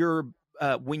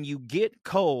you get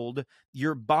cold,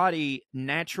 your body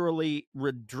naturally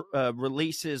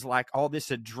releases like all this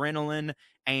adrenaline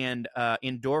and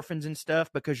endorphins and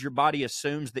stuff, because your body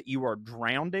assumes that you are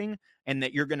drowning and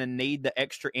that you're going to need the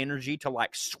extra energy to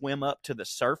like swim up to the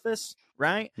surface.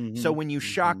 Right. Mm-hmm. So when you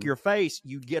shock your face,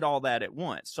 you get all that at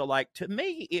once. So like, to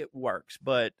me, it works,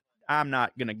 but I'm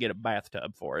not going to get a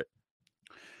bathtub for it.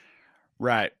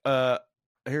 Right.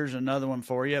 Here's another one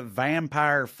for you.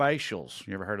 Vampire facials.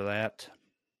 You ever heard of that?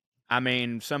 I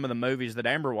mean, some of the movies that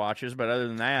Amber watches, but other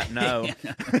than that, no.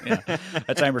 Yeah.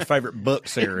 That's Amber's favorite book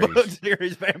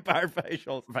series. Vampire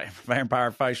Facials.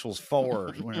 Vampire Facials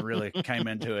 4, when it really came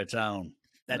into its own.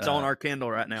 That's on our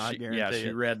Kindle right now, I guarantee. Yeah,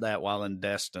 she read that while in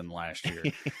Destin last year.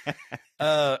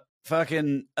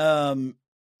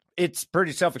 It's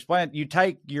pretty self-explanatory. You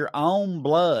take your own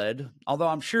blood, although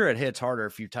I'm sure it hits harder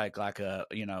if you take like a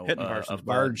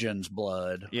virgin's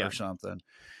blood or something.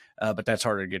 But that's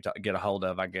harder to get a hold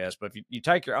of, I guess. But if you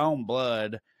take your own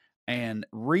blood and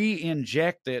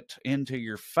re-inject it into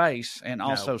your face and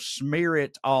also smear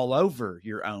it all over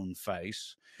your own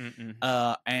face,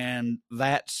 and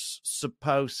that's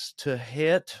supposed to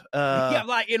hit.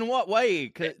 Like in what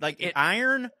way? Like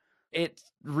iron? It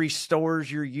restores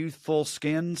your youthful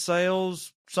skin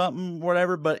cells, something,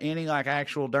 whatever. But any like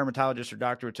actual dermatologist or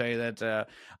doctor would tell you that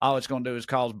all it's going to do is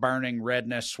cause burning,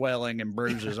 redness, swelling, and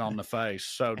bruises on the face.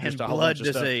 So just a whole blood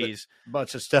disease,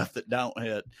 bunch of stuff that don't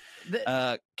hit.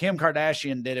 Kim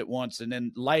Kardashian did it once, and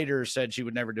then later said she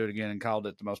would never do it again, and called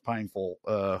it the most painful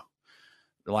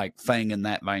like thing in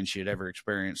that vein she had ever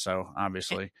experienced. So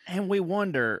obviously, and we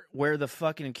wonder where the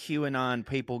fucking QAnon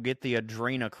people get the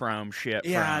adrenochrome shit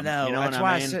from. I know. You know that's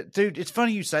why I said, dude, it's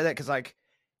funny you say that, because like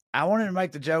I wanted to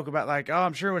make the joke about like, oh,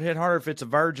 I'm sure it would hit harder if it's a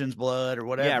virgin's blood or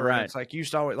whatever. Yeah, right. And it's like, you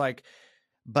used to always like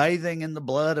bathing in the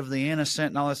blood of the innocent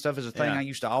and all that stuff is a thing I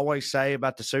used to always say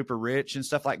about the super rich and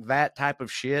stuff like that type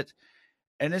of shit.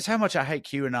 And it's how much I hate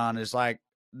QAnon is like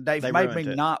they've made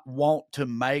me not want to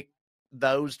make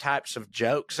those types of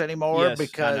jokes anymore,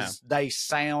 because they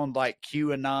sound like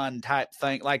QAnon type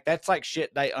thing. Like that's like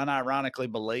shit they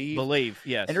unironically believe.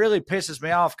 Yes. And it really pisses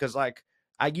me off, because like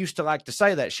I used to like to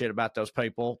say that shit about those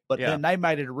people, but then they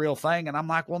made it a real thing, and I'm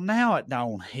like, well, now it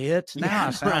don't hit. Now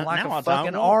I sound like a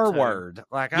fucking R word.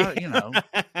 Like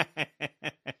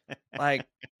like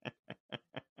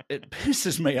it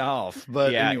pisses me off.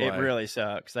 But anyway. It really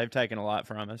sucks. They've taken a lot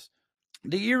from us.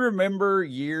 Do you remember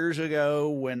years ago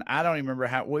when I don't even remember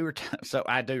how we were? So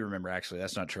I do remember, actually.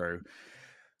 That's not true.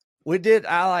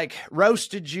 I like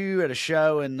roasted you at a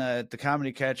show in the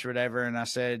Comedy Catch or whatever. And I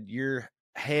said, your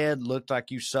head looked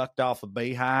like you sucked off a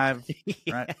beehive.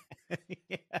 Right.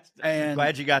 Yes. And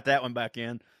glad you got that one back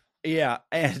in. Yeah.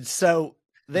 And so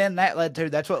then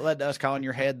that's what led to us calling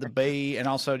your head the bee. And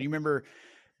also, do you remember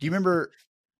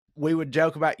we would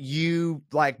joke about you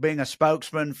like being a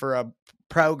spokesman for a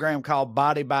program called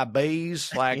Body by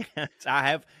Bees? Like, yes, I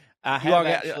have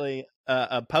actually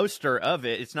a poster of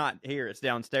it. It's not here, it's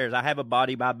downstairs. I have a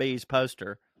Body by Bees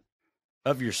poster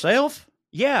of yourself.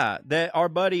 Yeah, that our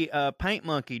buddy Paint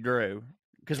Monkey drew,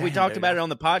 because we talked about it on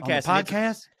the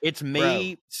podcast. It's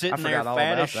me sitting there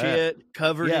fat as shit,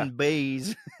 covered in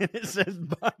bees. It says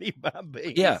Body by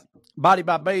Bees. Yeah, Body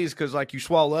by Bees, because like you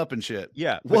swallow up and shit.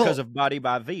 Yeah, because of Body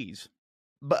by Bees.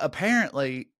 But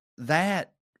apparently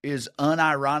that is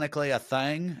unironically a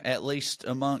thing, at least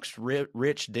amongst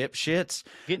rich dipshits.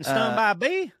 Getting stung by a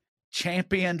bee?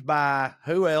 Championed by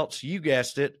who else? You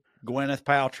guessed it, Gwyneth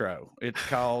Paltrow. It's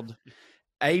called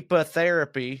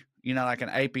apitherapy. You know, like an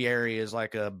apiary is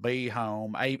like a bee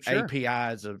home. Sure.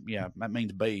 API is that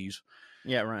means bees.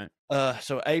 Yeah, right.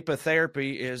 So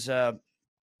apitherapy is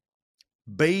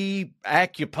bee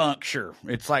acupuncture.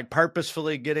 It's like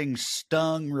purposefully getting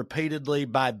stung repeatedly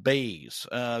by bees.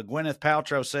 Gwyneth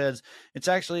Paltrow says it's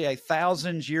actually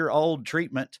 1,000-year-old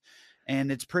treatment,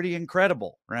 and it's pretty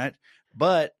incredible, right?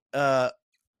 But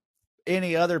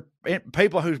any other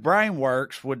people whose brain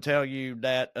works would tell you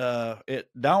that it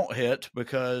don't hit,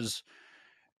 because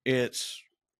it's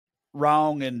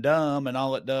wrong and dumb, and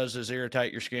all it does is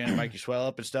irritate your skin and make you swell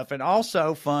up and stuff. And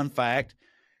also, fun fact,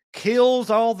 kills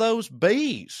all those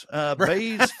bees.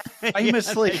 Bees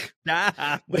famously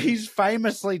bees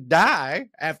famously die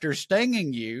after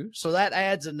stinging you. So that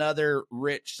adds another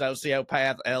rich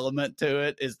sociopath element to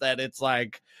it, is that it's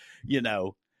like,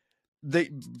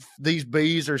 these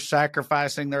bees are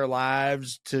sacrificing their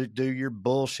lives to do your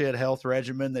bullshit health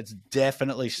regimen that's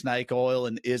definitely snake oil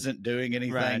and isn't doing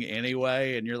anything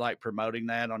anyway. And you're like promoting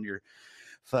that on your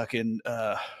fucking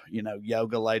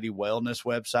yoga lady wellness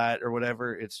website or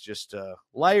whatever. It's just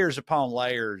layers upon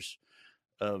layers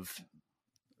of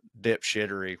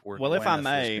dipshittery where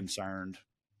Gwyneth is concerned.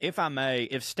 If I may,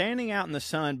 if standing out in the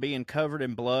sun being covered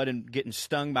in blood and getting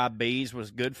stung by bees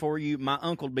was good for you, my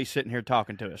uncle would be sitting here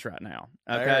talking to us right now.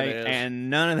 Okay.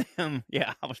 And none of them,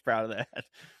 I was proud of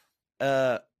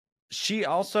that. She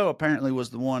also apparently was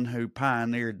the one who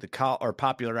pioneered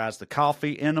popularized the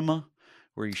coffee enema,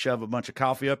 where you shove a bunch of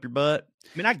coffee up your butt.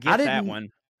 I mean, I get that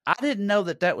one. I didn't know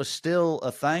that was still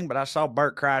a thing, but I saw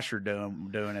Bert Kreischer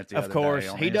doing it the other day. Of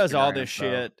course, he does all this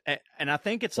shit. And I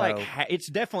think it's it's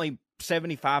definitely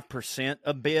 75%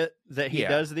 a bit that he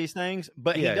does these things,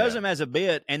 but he does them as a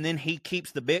bit, and then he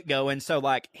keeps the bit going. So,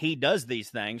 like, he does these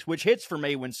things, which hits for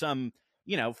me when some,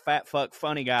 fat fuck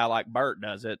funny guy like Bert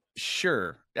does it.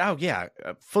 Sure. Oh yeah,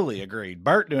 fully agreed.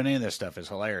 Bert doing any of this stuff is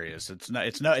hilarious.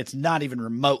 It's not even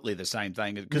remotely the same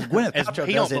thing, because Gwyneth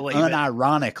Paltrow does it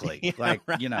unironically,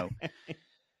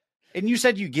 And you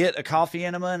said you get a coffee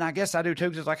enema, and I guess I do too.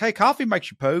 Because it's like, hey, coffee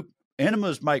makes you poop.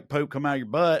 Enemas make poop come out of your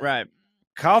butt. Right.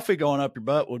 Coffee going up your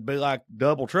butt would be like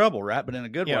double trouble, right? But in a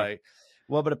good way.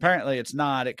 Well, but apparently it's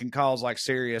not. It can cause like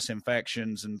serious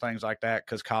infections and things like that,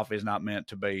 because coffee is not meant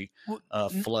to be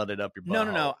flooded up your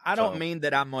butt. No. I don't mean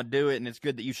that I'm going to do it and it's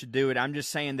good that you should do it. I'm just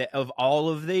saying that of all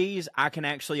of these, I can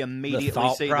actually immediately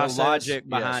see the logic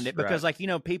behind it. Because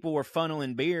people were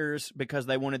funneling beers because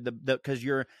they wanted because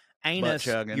your anus,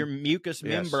 your mucous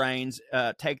membranes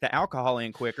take the alcohol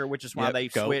in quicker, which is why they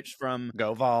switched from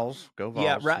Go Vols.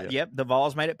 Yeah, right. Yep. The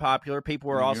Vols made it popular.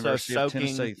 People were also soaking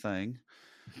Tennessee thing.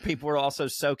 People were also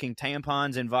soaking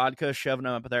tampons in vodka, shoving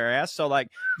them up their ass. So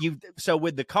so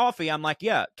with the coffee, I'm like,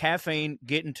 caffeine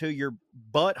getting to your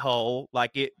butthole,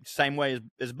 like it same way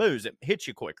as booze. It hits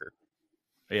you quicker.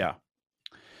 Yeah.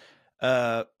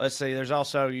 Let's see. There's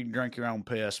also, you can drink your own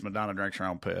piss. Madonna drinks her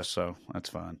own piss, so that's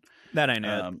fun. That ain't it.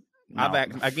 No. I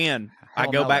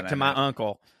go back to my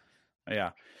uncle.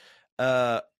 Yeah.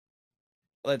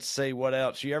 Let's see what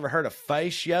else. You ever heard of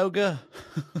face yoga?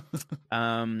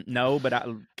 No, but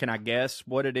can I guess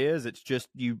what it is? It's just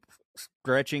you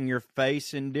stretching your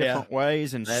face in different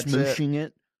ways and smooshing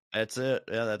it. That's it.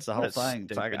 Yeah, that's the whole thing.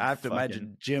 It's like, I have to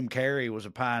imagine Jim Carrey was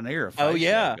a pioneer of face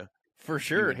yoga. For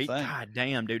sure. God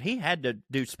damn, dude. He had to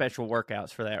do special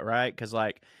workouts for that, right? Because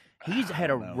he's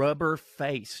had a rubber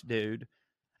face, dude.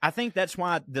 I think that's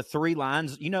why the 3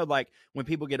 lines, when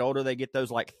people get older, they get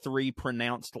those 3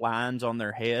 pronounced lines on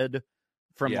their head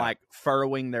from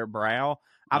furrowing their brow.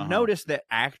 I've noticed that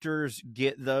actors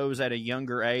get those at a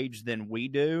younger age than we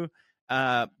do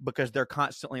because they're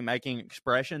constantly making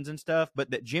expressions and stuff.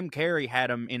 But that Jim Carrey had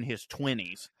them in his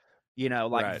 20s,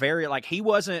 he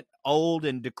wasn't old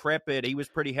and decrepit. He was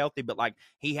pretty healthy, but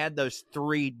he had those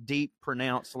 3 deep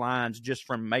pronounced lines just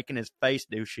from making his face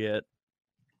do shit.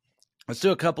 Let's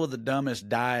do a couple of the dumbest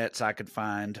diets I could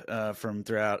find from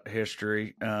throughout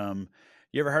history. You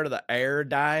ever heard of the air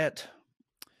diet?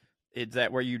 Is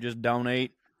that where you just don't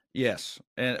eat? Yes.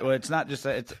 And it's not just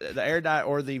that. It's the air diet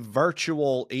or the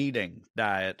virtual eating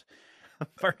diet.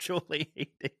 Virtually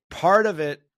eating. Part of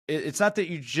it, it's not that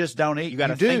you just don't eat. You got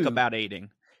to think about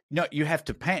eating. No, you have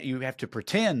to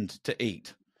pretend to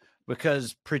eat,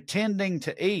 because pretending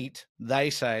to eat,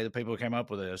 they say, the people who came up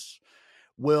with this,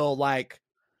 will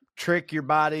trick your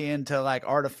body into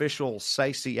artificial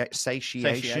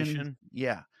satiation.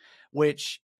 Yeah.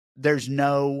 Which there's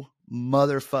no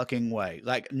motherfucking way.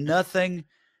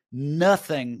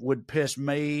 Nothing would piss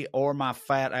me or my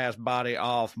fat ass body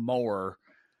off more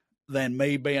than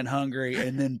me being hungry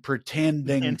and then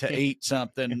pretending to eat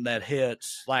something that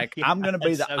hits. I'm going to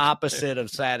be the opposite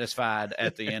of satisfied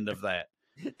at the end of that.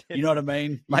 You know what I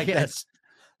mean?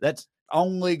 That's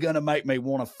only going to make me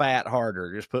want to fat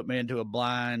harder. Just put me into a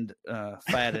blind,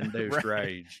 fat-induced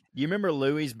rage. You remember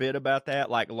Louis' bit about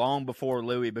that? Long before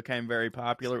Louis became very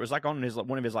popular. It was on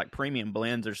one of his premium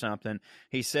blends or something.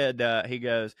 He said, he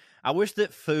goes, I wish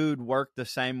that food worked the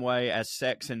same way as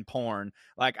sex and porn.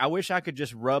 I wish I could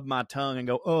just rub my tongue and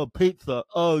go, oh, pizza.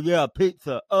 Oh, yeah,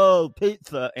 pizza. Oh,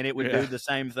 pizza. And it would do the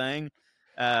same thing.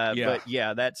 But,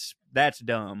 that's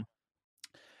dumb.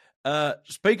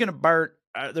 Speaking of Bert,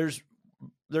 there's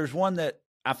there's one that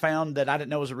I found that I didn't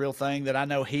know was a real thing that I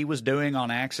know he was doing on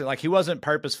accident. Like, he wasn't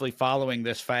purposefully following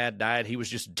this fad diet. He was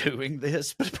just doing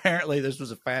this, but apparently this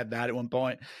was a fad diet at one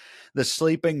point. The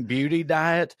Sleeping Beauty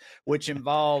diet, which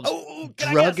involves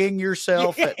drugging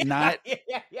yourself at night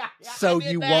so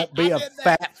you won't be a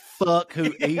fat fuck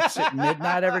who eats at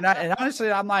midnight every night. And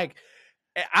honestly, I'm like,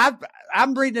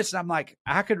 I'm reading this and I'm like,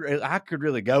 I could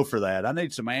really go for that. I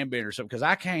need some Ambien or something, because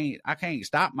I can't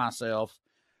stop myself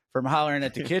from hollering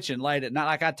at the kitchen late at night.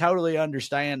 Like, I totally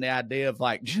understand the idea of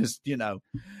like just, you know,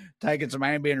 taking some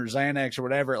Ambien or Xanax or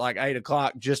whatever at like 8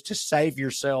 o'clock just to save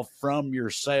yourself from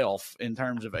yourself in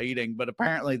terms of eating. But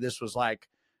apparently this was like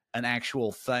an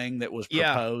actual thing that was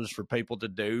proposed for people to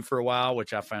do for a while,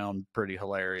 which I found pretty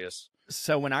hilarious.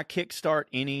 So when I kickstart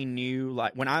any new,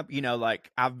 like when I, you know,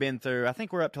 like I've been through, I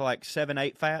think we're up to like 7,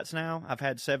 8 fats now. I've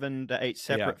had 7 to 8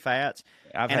 separate fats.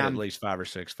 I've had at least 5 or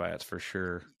 6 fats for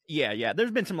sure. Yeah.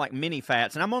 There's been some like mini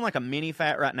fats, and I'm on like a mini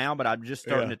fat right now, but I'm just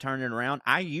starting to turn it around.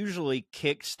 I usually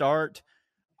kickstart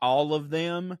all of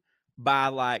them by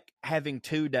like having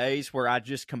 2 days where I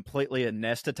just completely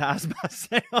anesthetize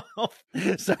myself.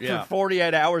 So for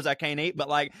 48 hours I can't eat. But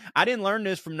like, I didn't learn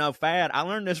this from no fad. I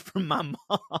learned this from my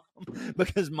mom,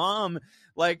 because mom,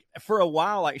 like, for a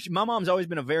while, like my mom's always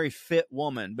been a very fit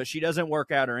woman, but she doesn't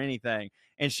work out or anything.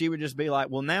 And she would just be like,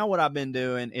 well, now what I've been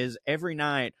doing is every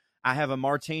night I have a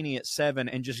martini at 7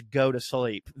 and just go to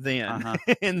sleep then.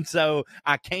 And so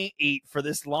I can't eat for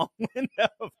this long window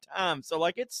of time. So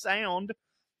like, it's sound.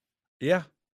 Yeah.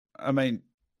 I mean,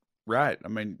 right. I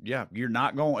mean, yeah, you're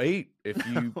not going to eat if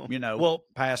you, you know,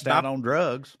 passed out on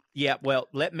drugs. Yeah. Well,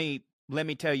 let me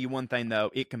tell you one thing though.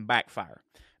 It can backfire,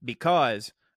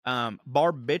 because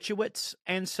barbiturates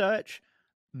and such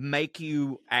make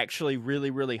you actually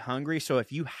really, really hungry. So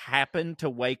if you happen to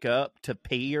wake up to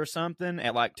pee or something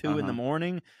at like 2 in the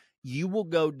morning, you will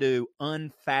go do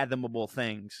unfathomable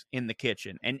things in the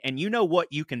kitchen. And you know what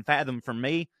you can fathom from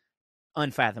me?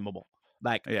 Unfathomable.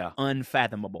 Like,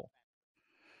 unfathomable.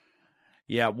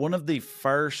 Yeah, one of the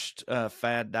first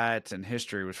fad diets in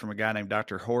history was from a guy named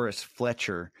Dr. Horace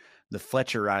Fletcher, the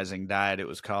Fletcherizing diet, it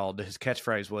was called. His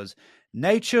catchphrase was,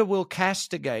 "Nature will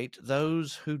castigate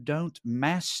those who don't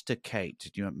masticate."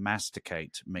 You know,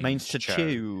 masticate means to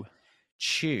chew.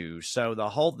 Chew. So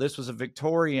this was a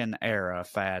Victorian era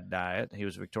fad diet. He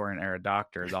was a Victorian era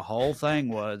doctor. The whole thing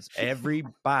was every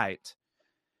bite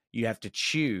you have to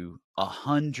chew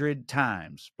 100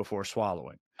 times before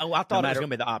swallowing. Oh, I thought it was going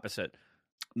to be the opposite.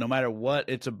 No matter what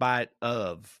it's a bite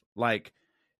of. Like,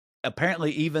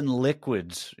 apparently even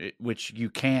liquids, which you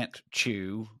can't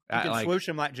chew. You can swoosh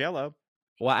them like Jell-O.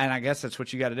 Well, and I guess that's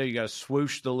what you got to do. You got to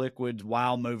swoosh the liquids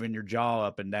while moving your jaw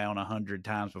up and down 100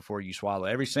 times before you swallow.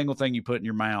 Every single thing you put in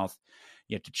your mouth,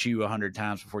 you have to chew 100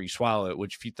 times before you swallow it,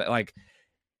 which if you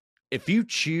if you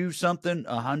chew something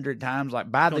 100 times, like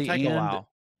by the end, a while.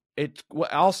 It's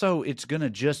going to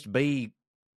just be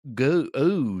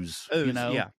ooze, you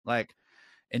know, like,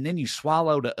 and then you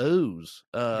swallow the ooze.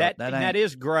 That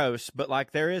is gross, but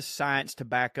like there is science to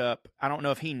back up. I don't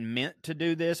know if he meant to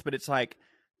do this, but it's like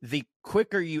the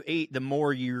quicker you eat, the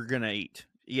more you're going to eat,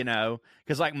 you know,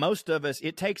 because like most of us,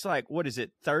 it takes like,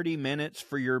 30 minutes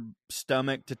for your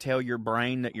stomach to tell your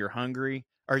brain that you're hungry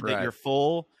or that you're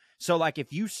full. So, like,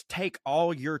 if you take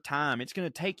all your time, it's going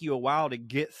to take you a while to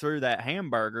get through that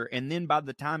hamburger. And then by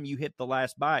the time you hit the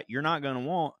last bite, you're not going to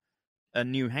want a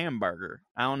new hamburger.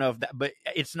 I don't know if that, but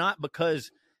it's not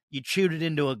because you chewed it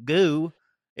into a goo.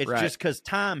 It's just because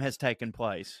time has taken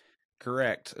place.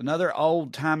 Correct. Another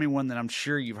old-timey one that I'm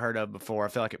sure you've heard of before. I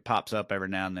feel like it pops up every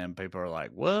now and then. People are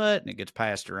like, what? And it gets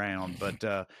passed around.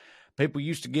 But people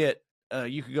used to get,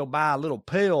 you could go buy a little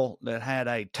pill that had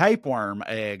a tapeworm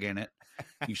egg in it.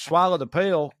 You swallow the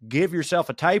pill, give yourself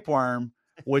a tapeworm,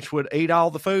 which would eat all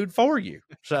the food for you.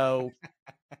 So,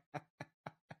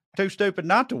 too stupid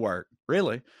not to work,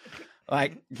 really.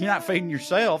 Like, you're not feeding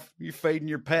yourself, you're feeding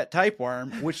your pet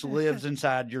tapeworm, which lives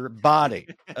inside your body.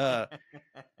 A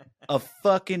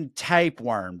fucking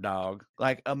tapeworm, dog.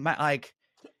 Like, I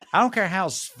don't care how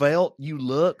svelte you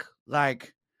look,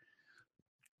 like,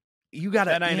 you got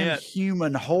an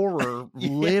inhuman horror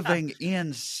living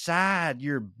inside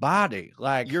your body.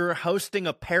 Like, you're hosting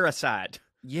a parasite.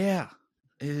 Yeah,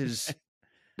 it is.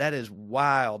 That is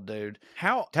wild, dude.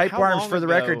 Tapeworms, for the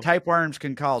record, tapeworms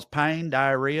can cause pain,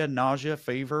 diarrhea, nausea,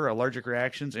 fever, allergic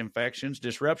reactions, infections,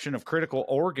 disruption of critical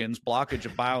organs, blockage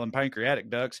of bile and pancreatic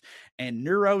ducts, and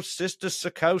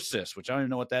neurocysticercosis, which I don't even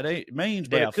know what that means,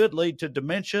 but it could lead to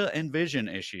dementia and vision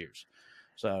issues.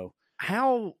 So,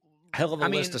 hell of a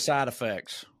list of side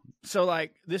effects. So,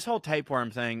 like, this whole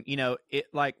tapeworm thing, you know, it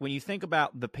like when you think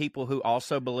about the people who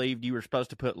also believed you were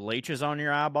supposed to put leeches on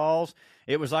your eyeballs,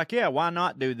 it was like, yeah, why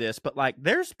not do this? But, like,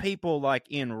 there's people, like,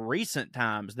 in recent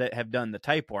times that have done the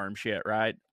tapeworm shit,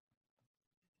 right?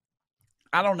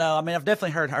 I don't know. I mean, I've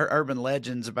definitely heard urban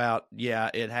legends about,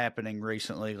 it happening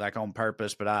recently, like on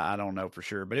purpose, but I don't know for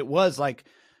sure. But it was like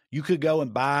you could go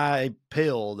and buy a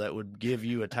pill that would give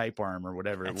you a tapeworm or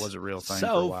whatever. It was a real thing.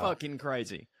 So fucking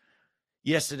crazy.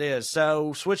 Yes, it is.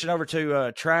 So switching over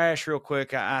to trash real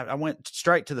quick, I went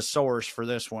straight to the source for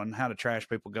this one. How do trash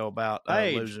people go about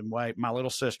losing weight? My little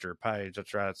sister, Paige.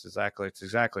 That's right. It's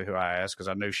exactly who I asked because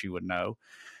I knew she would know.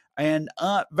 And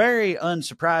very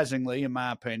unsurprisingly, in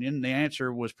my opinion, the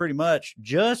answer was pretty much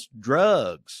just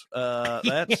drugs.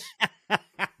 That's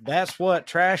what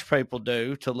trash people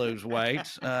do to lose weight.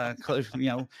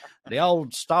 The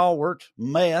old stalwart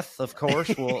meth, of course.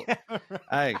 Well,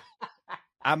 hey,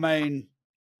 I mean,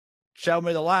 show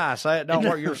me the lie. Say it don't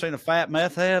work. You ever seen a fat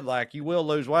meth head? Like, you will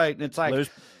lose weight. And it's like,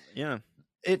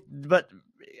 but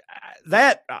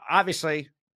that obviously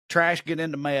trash get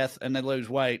into meth and they lose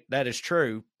weight. That is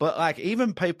true. But like,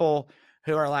 even people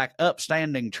who are like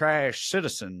upstanding trash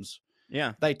citizens,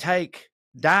 they take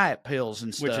diet pills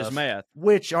and stuff, which is meth,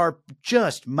 which are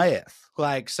just meth.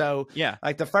 Like, so,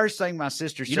 like the first thing my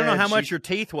sister said, you don't know how much your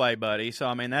teeth weigh, buddy. So,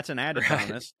 I mean, that's an added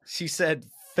bonus. She said,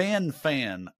 Fen,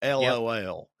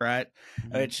 LOL, right?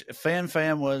 Which Fen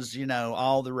was,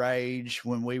 all the rage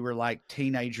when we were like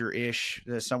teenager-ish,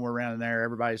 somewhere around in there.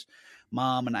 Everybody's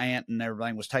mom and aunt and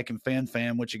everything was taking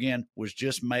Fen, which again was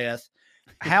just meth.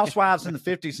 Housewives in the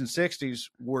 50s and 60s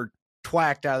were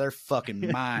twacked out of their fucking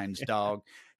minds, dog.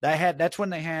 That's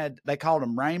when they called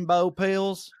them rainbow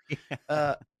pills.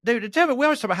 Dude, tell me, we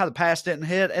always talk about how the past didn't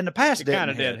hit, and the past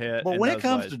didn't hit. But when it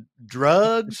comes to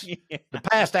drugs, the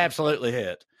past absolutely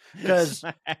hit. Because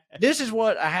this is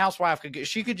what a housewife could get.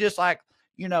 She could just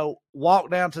walk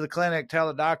down to the clinic, tell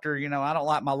the doctor, I don't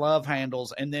like my love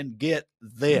handles, and then get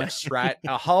this, right?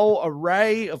 A whole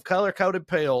array of color-coded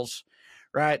pills,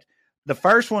 right? The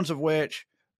first ones of which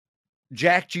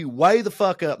jacked you way the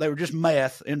fuck up. They were just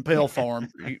meth in pill form,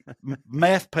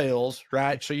 meth pills,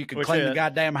 right? So you could clean the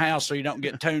goddamn house so you don't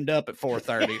get tuned up at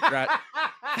 4:30, right?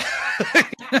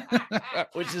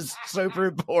 Which is super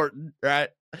important, right?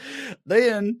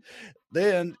 Then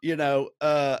the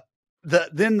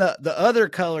other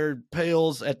colored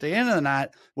pills at the end of the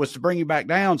night was to bring you back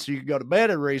down so you could go to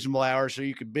bed at a reasonable hour so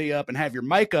you could be up and have your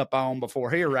makeup on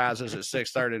before he arises at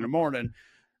 6:30 in the morning.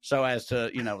 So as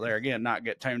to, there again, not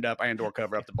get tuned up and or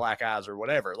cover up the black eyes or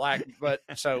whatever. Like, but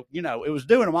so, it was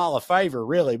doing them all a favor,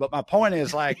 really. But my point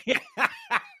is, like,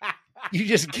 you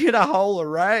just get a whole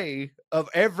array of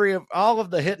all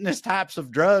of the hittingest types of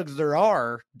drugs there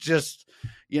are, just,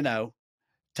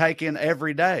 taken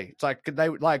every day. It's like,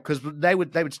 because they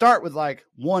would start with like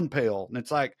one pill, and it's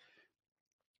like,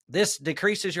 this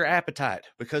decreases your appetite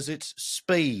because it's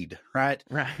speed, right?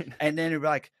 Right. And then it'd be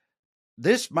like,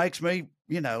 this makes me,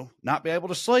 not be able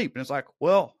to sleep. And it's like,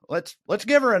 well, let's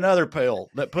give her another pill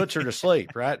that puts her to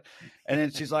sleep, right? And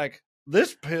then she's like,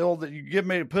 this pill that you give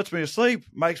me that puts me to sleep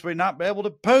makes me not be able to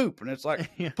poop. And it's like,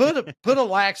 put a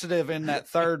laxative in that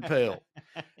third pill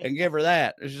and give her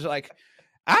that. It's just like,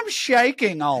 I'm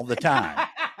shaking all the time.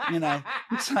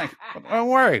 It's like, don't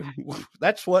worry.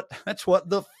 That's what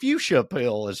the fuchsia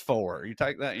pill is for. You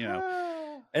take that,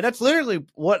 And that's literally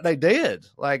what they did.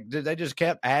 Like, they just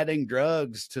kept adding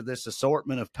drugs to this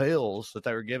assortment of pills that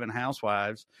they were giving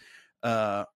housewives.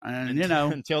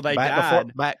 Until they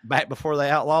died. Back before they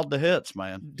outlawed the hits,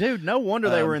 man. Dude, no wonder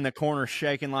they were in the corner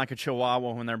shaking like a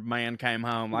chihuahua when their man came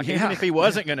home. Like, even if he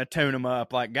wasn't going to tune them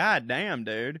up, like, God damn,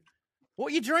 dude.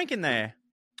 What you drinking there?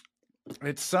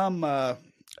 It's some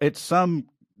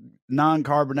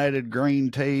non-carbonated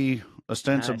green tea,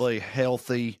 ostensibly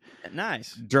healthy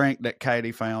drink that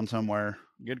Katie found somewhere.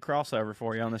 Good crossover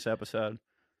for you on this episode.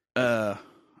 Yeah,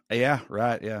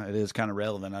 right. Yeah, it is kind of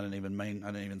relevant. I didn't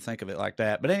even think of it like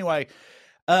that. But anyway,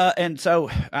 and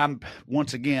so I'm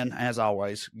once again, as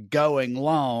always, going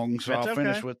long. So I'll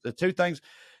finish with the two things.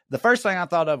 The first thing I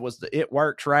thought of was the It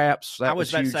Works wraps. That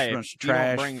was huge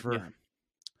trash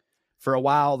for a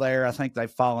while there. I think they've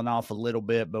fallen off a little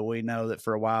bit, but we know that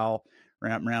for a while,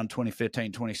 around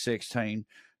 2015, 2016,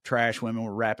 trash women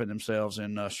were wrapping themselves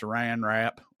in saran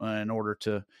wrap in order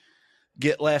to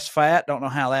get less fat. Don't know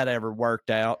how that ever worked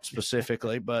out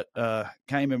specifically, but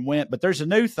came and went. But there's a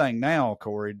new thing now,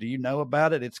 Corey. Do you know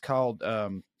about it? It's called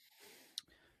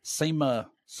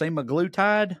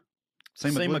semaglutide.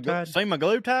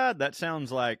 Semaglutide? That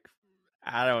sounds like,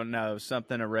 I don't know,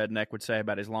 something a redneck would say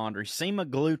about his laundry.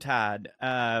 Semaglutide.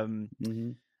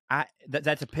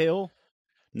 That's a pill?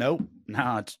 Nope.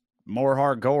 No, it's more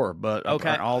hardcore, but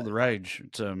Okay. all the rage.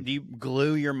 It's Do you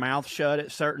glue your mouth shut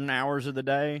at certain hours of the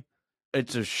day?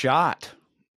 it's a shot.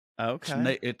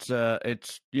 Okay. It's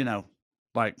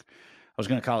like I was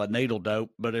going to call it needle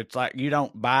dope, but it's like you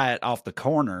don't buy it off the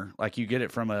corner, like you get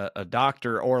it from a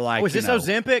doctor or like. Oh, is this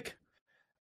Ozempic?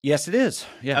 Yes, it is.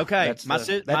 Yeah. Okay. That's My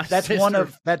one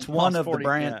of lost the 40,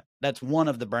 brand. yeah. That's one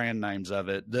of the brand names of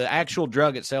it. The actual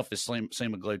drug itself is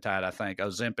semaglutide. I think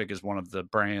Ozempic is one of the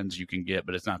brands you can get,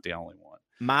 but it's not the only one.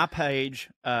 My page,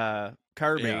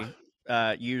 Kirby,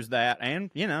 used that and,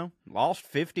 lost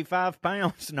 55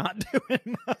 pounds not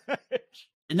doing much.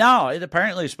 No, it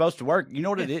apparently is supposed to work. You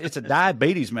know what it is? It's a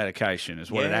diabetes medication is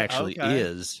what it actually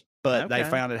is. But they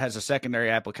found it has a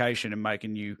secondary application in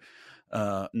making you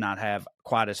not have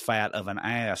quite as fat of an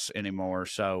ass anymore.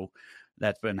 So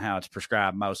that's been how it's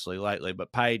prescribed mostly lately.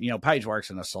 But Paige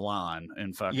works in a salon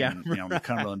in fucking, the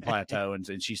Cumberland Plateau.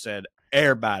 And she said,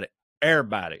 everybody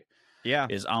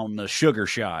is on the sugar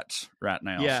shots right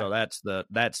now. Yeah. So that's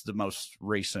the most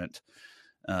recent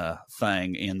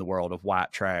thing in the world of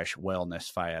white trash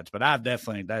wellness fads. But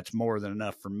that's more than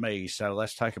enough for me. So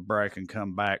let's take a break and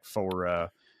come back for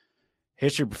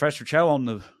History Professor Cho on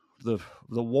the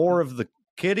war of the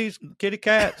kitty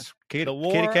cats, kitty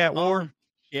cat war.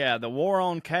 The war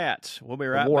on cats. We'll be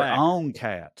right back. War on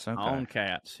cats. Okay. On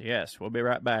cats. Yes, we'll be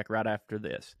right back right after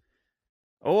this.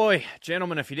 Oi,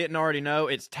 gentlemen, if you didn't already know,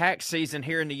 it's tax season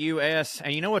here in the U.S.,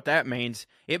 and you know what that means.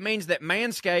 It means that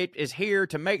Manscaped is here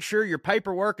to make sure your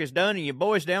paperwork is done and you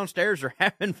boys downstairs are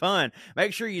having fun.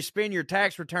 Make sure you spend your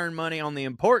tax return money on the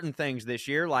important things this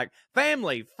year, like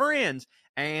family, friends,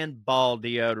 and ball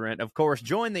deodorant. Of course,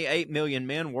 join the 8 million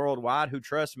men worldwide who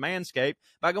trust Manscaped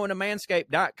by going to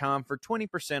manscaped.com for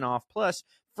 20% off plus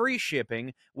free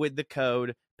shipping with the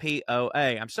code POA.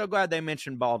 I'm so glad they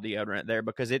mentioned ball deodorant there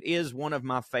because it is one of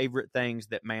my favorite things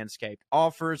that Manscaped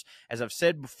offers. As I've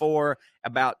said before,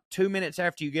 about 2 minutes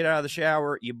after you get out of the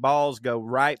shower, your balls go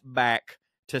right back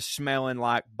to smelling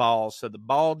like balls. So the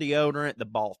ball deodorant, the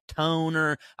ball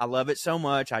toner, I love it so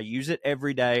much. I use it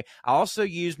every day. I also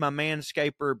use my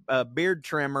Manscaper beard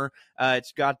trimmer.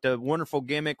 It's got the wonderful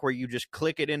gimmick where you just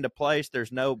click it into place.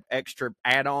 There's no extra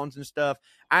add-ons and stuff.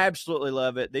 I absolutely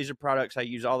love it. These are products I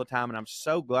use all the time, and I'm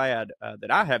so glad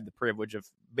that I have the privilege of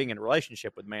being in a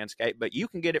relationship with Manscaped. But you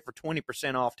can get it for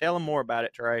 20% off. Tell them more about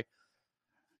it, Trey.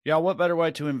 Y'all, what better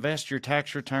way to invest your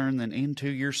tax return than into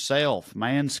yourself?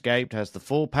 Manscaped has the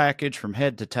full package from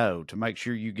head to toe to make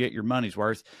sure you get your money's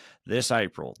worth this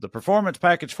April. The Performance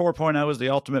Package 4.0 is the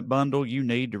ultimate bundle you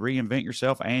need to reinvent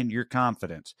yourself and your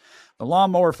confidence. The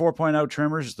Lawnmower 4.0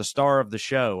 Trimmers is the star of the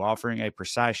show, offering a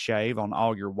precise shave on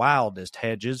all your wildest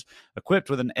hedges.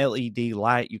 Equipped with an LED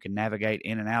light, you can navigate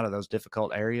in and out of those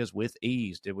difficult areas with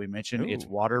ease. Did we mention it's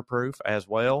waterproof as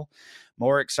well?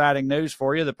 More exciting news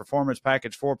for you. The Performance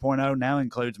Package 4.0 now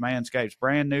includes Manscaped's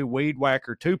brand new Weed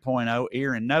Whacker 2.0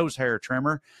 ear and nose hair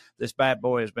trimmer. This bad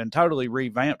boy has been totally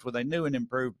revamped with a new and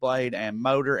improved blade and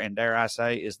motor, and dare I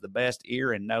say, is the best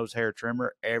ear and nose hair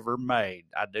trimmer ever made.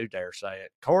 I do dare say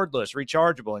it. Cordless,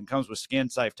 rechargeable, and comes with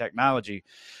skin-safe technology,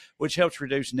 which helps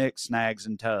reduce nicks, snags,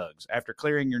 and tugs. After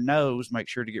clearing your nose, make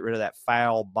sure to get rid of that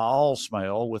foul ball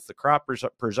smell with the Crop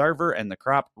Preserver and the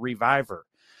Crop Reviver.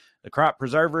 The Crop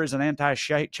Preserver is an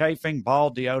anti-chafing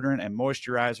ball deodorant and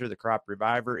moisturizer. The Crop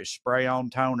Reviver is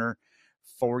spray-on toner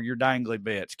for your dangly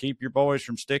bits. Keep your boys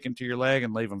from sticking to your leg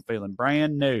and leave them feeling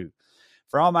brand new.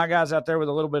 For all my guys out there with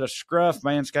a little bit of scruff,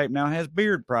 Manscaped now has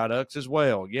beard products as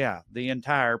well. Yeah, the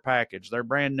entire package. Their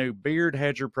brand new Beard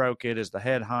Hedger Pro Kit is the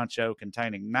head honcho,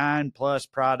 containing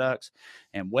 9+ products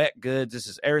and wet goods. This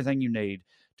is everything you need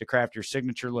to craft your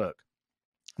signature look.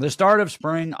 The start of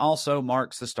spring also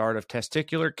marks the start of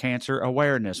Testicular Cancer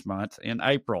Awareness Month in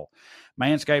April.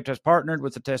 Manscaped has partnered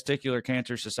with the Testicular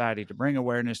Cancer Society to bring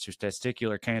awareness to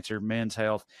testicular cancer, men's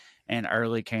health, and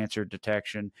early cancer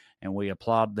detection, and we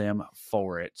applaud them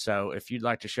for it. So if you'd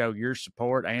like to show your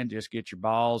support and just get your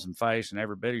balls and face and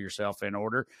every bit of yourself in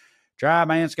order, try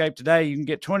Manscaped today. You can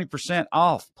get 20%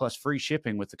 off plus free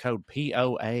shipping with the code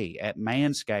POA at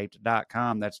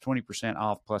manscaped.com. That's 20%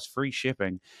 off plus free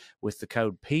shipping with the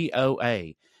code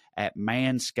POA at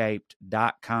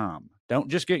manscaped.com. Don't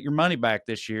just get your money back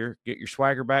this year. Get your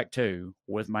swagger back, too,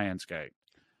 with Manscaped.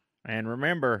 And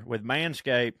remember, with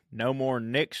Manscaped, no more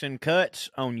nicks and cuts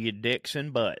on your dicks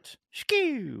and butts.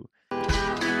 Skew!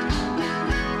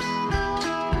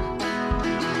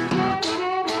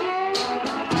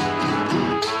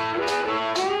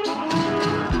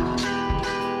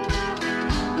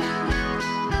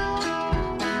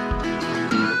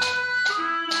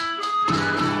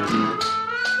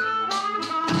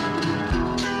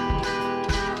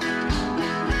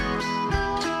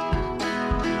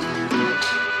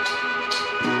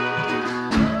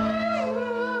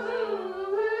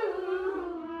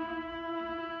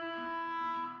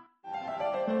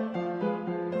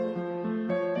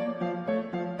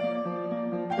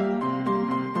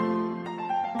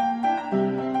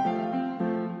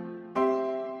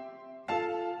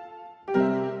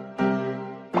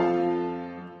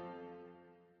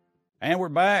 And we're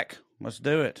back. Let's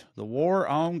do it. The war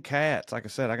on cats. Like I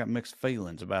said, I got mixed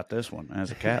feelings about this one as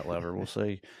a cat lover. We'll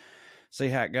see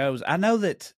how it goes. I know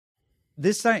that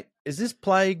is this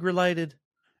plague related?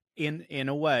 In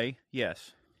a way,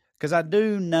 yes. Because I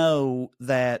do know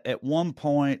that at one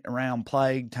point around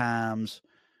plague times,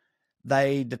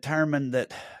 they determined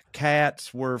that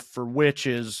cats were for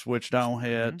witches, which don't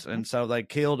hit. Mm-hmm. And so they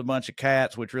killed a bunch of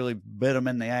cats, which really bit them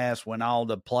in the ass when all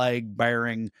the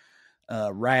plague-bearing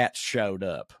rats showed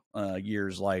up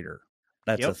years later.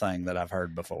 That's a thing that I've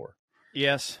heard before.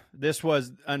 Yes, this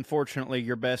was unfortunately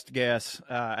your best guess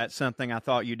at something I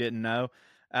thought you didn't know.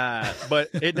 But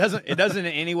it doesn't in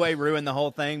any way ruin the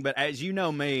whole thing. But as you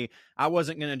know me, I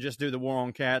wasn't going to just do the war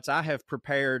on cats. I have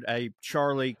prepared a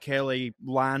Charlie Kelly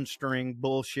line string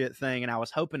bullshit thing, and I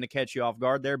was hoping to catch you off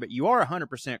guard there, but you are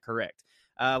 100% correct.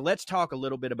 Let's talk a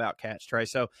little bit about cats, Trey.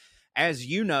 So as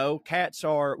you know, cats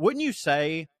are, wouldn't you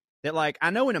say that, like, I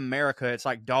know in America it's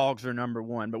like dogs are number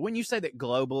one, but wouldn't you say that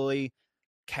globally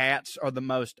cats are the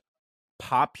most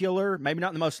popular, maybe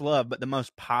not the most loved, but the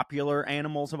most popular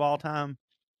animals of all time?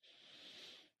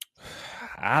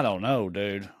 I don't know,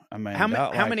 dude. I mean,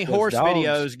 how many horse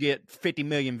videos get 50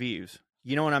 million views?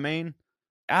 You know what I mean?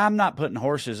 I'm not putting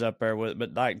horses up there with,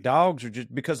 but like dogs are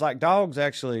just because like dogs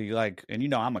actually like, and you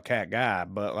know, I'm a cat guy,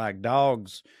 but like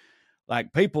dogs,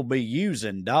 like people be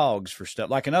using dogs for stuff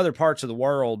like in other parts of the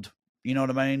world. You know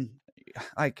what I mean?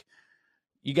 Like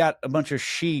you got a bunch of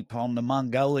sheep on the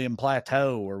Mongolian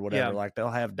plateau or whatever. Yeah. Like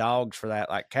they'll have dogs for that.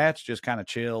 Like cats just kind of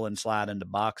chill and slide into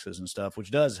boxes and stuff,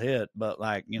 which does hit, but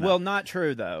like, you know. Well, not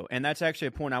true though. And that's actually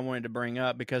a point I wanted to bring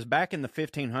up because back in the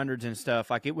 1500s and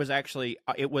stuff, like it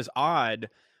was odd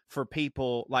for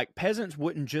people, like peasants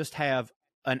wouldn't just have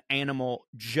an animal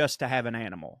just to have an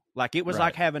animal. Like it was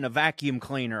like having a vacuum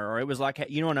cleaner or it was like,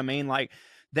 you know what I mean? Like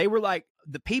they were like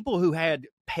the people who had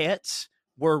pets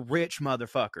were rich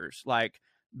motherfuckers. Like,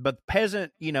 but the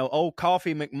peasant, you know, old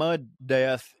Coffee McMud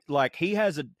Death, like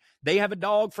they have a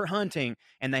dog for hunting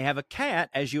and they have a cat,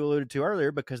 as you alluded to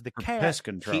earlier, because the cat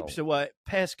keeps away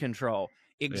pest control.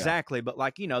 Exactly. Yeah. But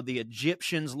like, you know, the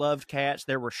Egyptians loved cats.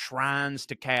 There were shrines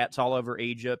to cats all over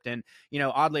Egypt. And, you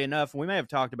know, oddly enough, we may have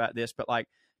talked about this, but like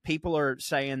people are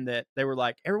saying that they were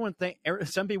like,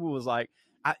 some people was like,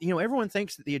 everyone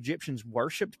thinks that the Egyptians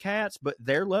worshipped cats, but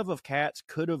their love of cats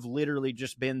could have literally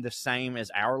just been the same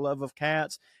as our love of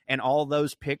cats. And all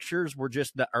those pictures were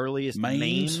just the earliest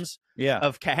memes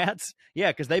of cats.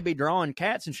 Yeah, because they'd be drawing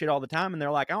cats and shit all the time. And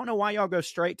they're like, I don't know why y'all go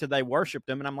straight to they worshipped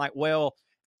them. And I'm like, well,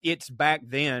 it's back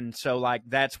then. So, like,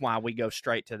 that's why we go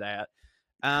straight to that.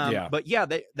 But, yeah,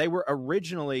 they were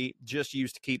originally just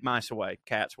used to keep mice away.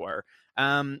 Cats were.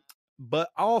 But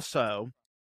also,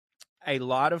 a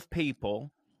lot of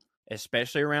people,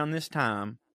 especially around this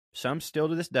time, some still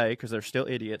to this day, because they're still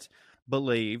idiots,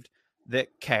 believed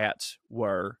that cats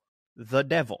were the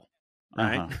devil.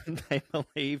 Right? They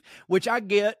believe, which I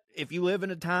get. If you live in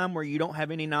a time where you don't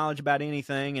have any knowledge about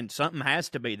anything and something has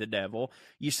to be the devil,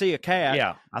 you see a cat.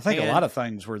 Yeah, I think a lot of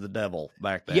things were the devil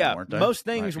back then, weren't they? Most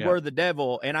things were the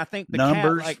devil, and I think the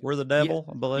numbers cat, were the devil,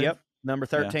 I believe. Yep. Number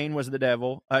 13 was the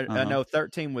devil. No,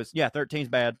 13 was, 13's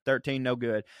bad. 13, no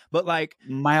good. But like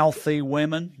mouthy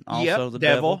women, also the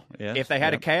devil. Yes, if they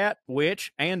had a cat,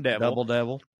 witch, and devil.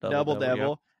 Double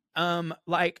devil. Yep.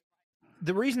 Like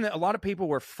the reason that a lot of people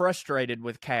were frustrated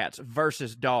with cats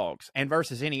versus dogs and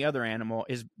versus any other animal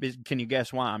is can you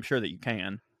guess why? I'm sure that you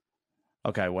can.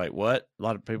 Okay, wait, what? A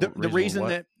lot of people. The reason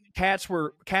that cats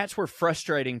were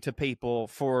frustrating to people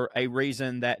for a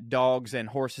reason that dogs and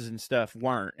horses and stuff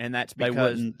weren't, and that's because they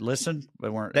wouldn't listen. They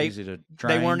weren't easy to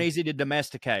train. They weren't easy to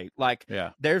domesticate. Like,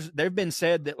 they've been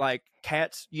said that like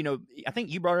cats. You know, I think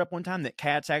you brought it up one time that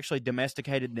cats actually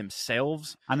domesticated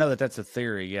themselves. I know that's a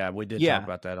theory. Yeah, we did talk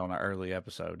about that on an early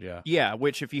episode. Yeah.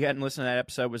 Which, if you hadn't listened to that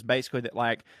episode, was basically that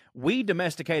like we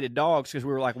domesticated dogs because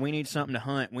we were like, we need something to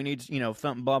hunt. We need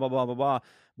something. Blah blah blah blah blah.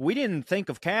 We didn't think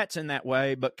of cats in that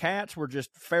way, but cats were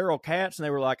just feral cats, and they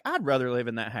were like, "I'd rather live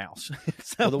in that house."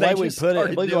 So the way we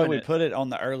put it on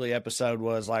the early episode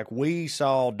was like we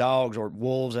saw dogs or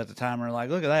wolves at the time, and we're like,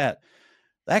 "Look at that!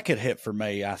 That could hit for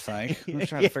me." I think we're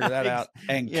trying to figure that out.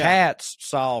 And cats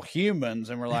saw humans,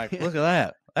 and we're like, "Look at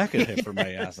that! That could hit for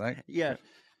me." I think. Yeah.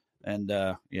 And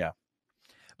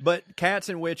But cats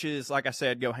and witches, like I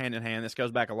said, go hand in hand. This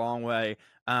goes back a long way.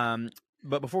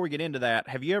 But before we get into that,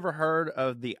 have you ever heard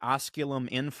of the osculum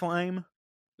inflame?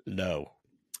 No.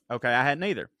 Okay, I hadn't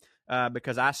either.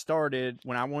 Because I started,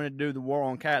 when I wanted to do the war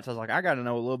on cats, I was like, I got to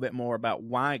know a little bit more about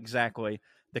why exactly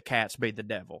the cats be the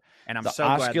devil. And I'm the so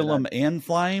glad Osculum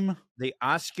Inflame. The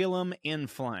Osculum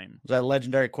Inflame. Is that a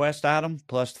legendary quest item?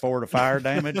 +4 to fire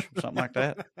damage, something like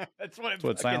that. That's what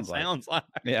it sounds like.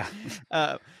 Yeah.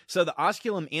 So the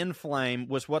Osculum Inflame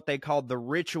was what they called the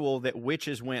ritual that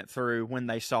witches went through when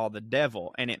they saw the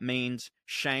devil, and it means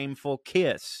shameful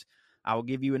kiss. I will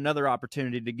give you another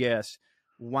opportunity to guess.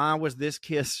 Why was this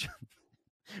kiss?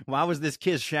 Why was this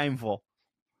kiss shameful?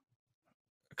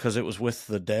 Because it was with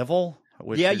the devil.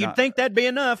 Yeah, you'd think that'd be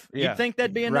enough. Yeah, you'd think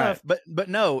that'd be enough, but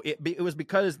no, it was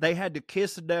because they had to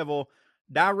kiss the devil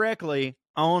directly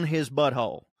on his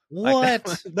butthole.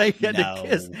 What? They had to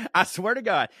kiss. I swear to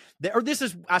God,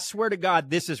 I swear to God,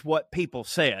 this is what people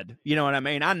said. You know what I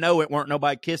mean? I know it weren't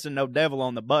nobody kissing no devil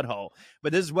on the butthole,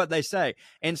 but this is what they say.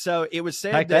 And so it was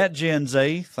said that Gen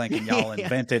Z thinking y'all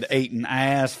invented eating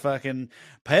ass. Fucking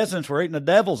peasants were eating the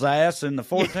devil's ass in the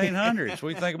 1400s. What do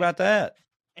you think about that?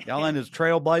 Y'all ain't as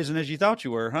trailblazing as you thought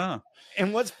you were, huh?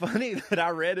 And what's funny that I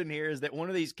read in here is that one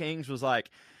of these kings was like,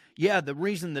 yeah, the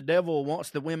reason the devil wants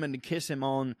the women to kiss him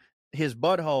on his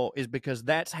butthole is because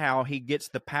that's how he gets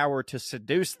the power to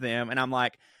seduce them. And I'm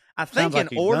like, I think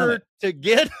in order to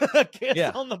get a kiss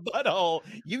on the butthole,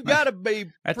 you've got to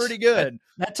be pretty good.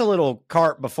 That's a little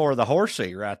cart before the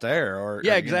horsey right there. Or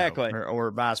exactly.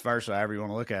 Or vice versa, however you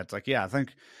want to look at it. It's like, I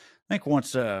think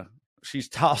once she's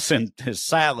tossing his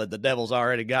salad, the devil's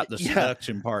already got the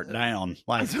seduction part down.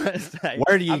 Like,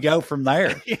 where do you go from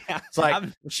there? It's like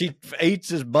she eats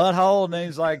his butthole, and then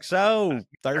he's like, "So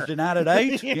Thursday night at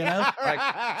 8, you know?"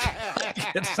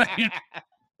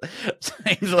 It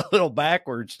seems a little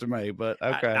backwards to me, but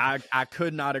okay. I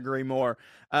could not agree more.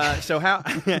 So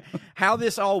how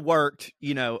this all worked,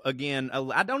 again,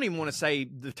 I don't even want to say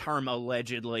the term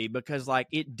allegedly because like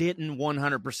it didn't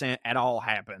 100% at all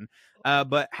happen.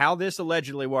 But how this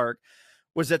allegedly worked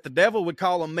was that the devil would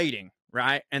call a meeting,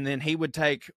 right? And then he would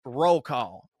take roll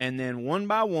call. And then one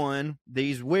by one,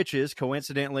 these witches,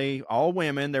 coincidentally, all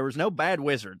women, there was no bad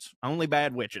wizards, only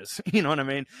bad witches. You know what I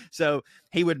mean? So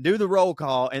he would do the roll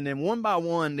call. And then one by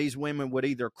one, these women would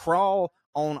either crawl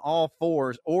on all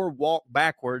fours or walk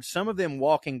backwards. Some of them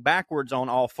walking backwards on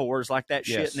all fours, like that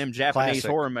shit in them Japanese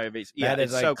horror movies. Yeah, that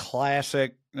is a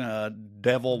classic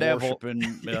devil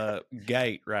worshiping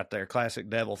gait right there. Classic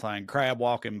devil thing. Crab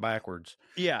walking backwards.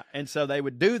 Yeah, and so they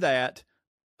would do that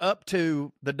up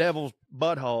to the devil's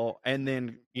butthole and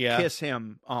then kiss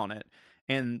him on it.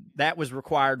 And that was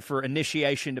required for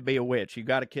initiation to be a witch. You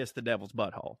got to kiss the devil's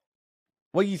butthole.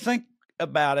 Well, you think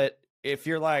about it, if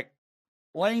you're like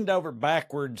leaned over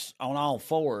backwards on all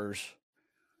fours,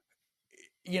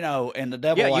 and the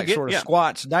devil sort of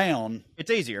squats down, it's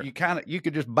easier. You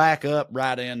could just back up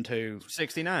right into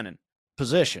 69ing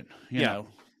position, you know.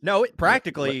 No, it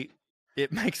practically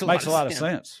it makes a lot of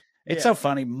sense. It's so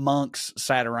funny. Monks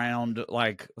sat around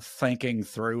like thinking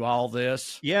through all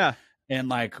this. Yeah. And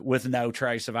like with no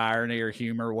trace of irony or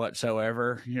humor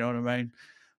whatsoever. You know what I mean?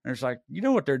 There's like, you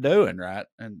know what they're doing, right?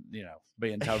 And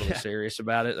being totally serious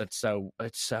about it. It's so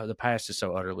the past is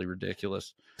so utterly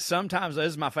ridiculous. Sometimes this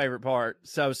is my favorite part.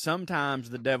 So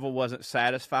sometimes the devil wasn't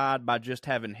satisfied by just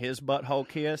having his butthole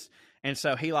kiss. And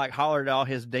so he like hollered at all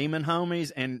his demon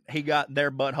homies and he got their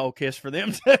butthole kiss for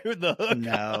them too. The hook.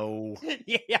 No.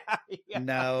 Yeah.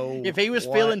 No. If he was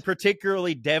feeling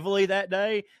particularly devilly that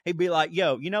day, he'd be like,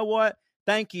 yo, you know what?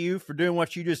 Thank you for doing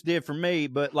what you just did for me.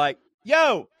 But like,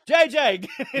 yo, JJ.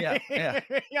 Yeah.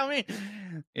 You know what I mean?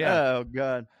 Yeah. Oh,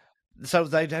 God. So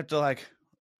they'd have to like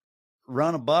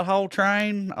run a butthole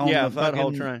train on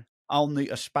butthole train on the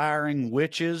aspiring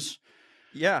witches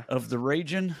of the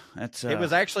region. It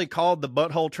was actually called the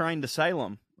Butthole Train to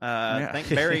Salem. I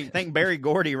think Barry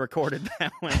Gordy recorded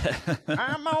that one.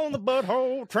 I'm on the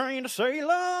butthole train to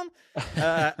Salem.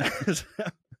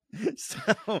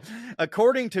 So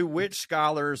according to witch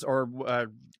scholars or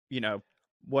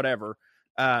whatever,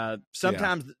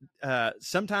 sometimes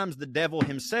the devil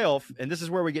himself, and this is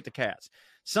where we get to cats.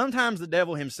 Sometimes the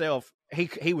devil himself,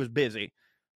 he was busy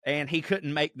and he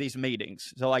couldn't make these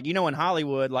meetings. So like, in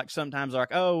Hollywood, like sometimes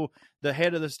like, oh, the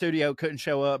head of the studio couldn't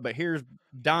show up, but here's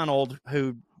Donald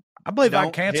who I believe I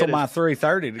canceled my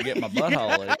 3:30 to get my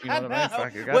butthole. You know what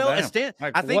I mean? Well, I think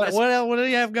what do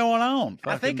you have going on?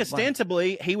 I think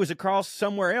ostensibly he was across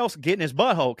somewhere else getting his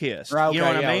butthole kissed. Right, okay, you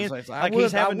know what I mean?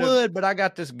 I would, but I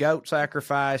got this goat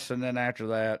sacrifice, and then after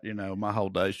that, my whole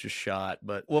day's just shot.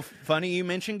 But funny you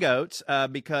mentioned goats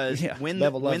because when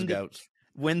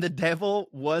the devil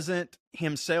wasn't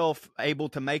himself able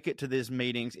to make it to these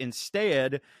meetings,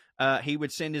 instead he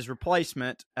would send his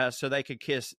replacement so they could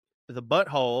kiss the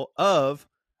butthole of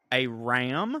a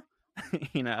ram,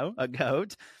 a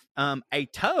goat, A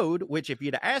toad, which if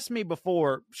you'd asked me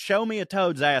before, show me a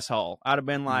toad's asshole, I'd have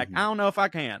been like, I don't know if I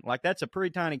can. Like, that's a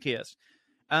pretty tiny kiss.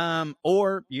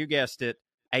 Or you guessed it,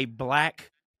 a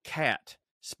black cat,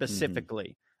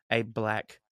 specifically a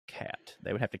black cat.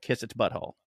 They would have to kiss its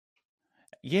butthole.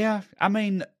 Yeah, I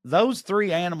mean, those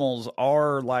three animals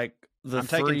are like the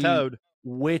three toad.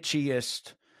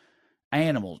 witchiest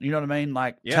animals. You know what I mean?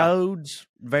 Like toads,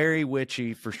 very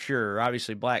witchy for sure.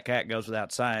 Obviously, black cat goes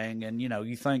without saying. And, you know,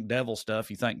 you think devil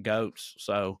stuff, you think goats.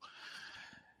 So,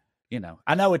 you know,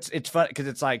 I know it's fun because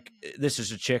it's like this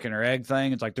is a chicken or egg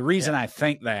thing. It's like the reason I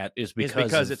think that is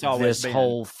because it's always this been.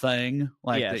 whole thing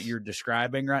that you're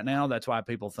describing right now. That's why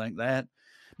people think that.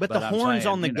 But the horns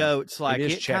on the goats, like,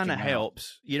 it kind of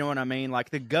helps. You know what I mean? Like,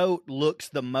 the goat looks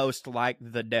the most like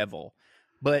the devil.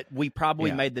 But we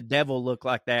probably made the devil look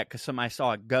like that because somebody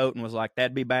saw a goat and was like,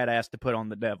 that'd be badass to put on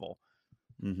the devil.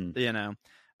 You know?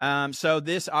 So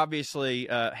this obviously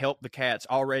helped the cat's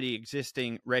already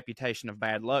existing reputation of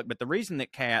bad luck. But the reason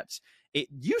that cats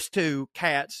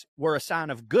were a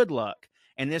sign of good luck.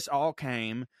 And this all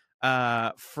came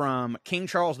from King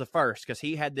Charles I, because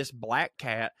he had this black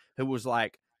cat who was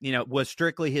like, you know, was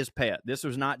strictly his pet. This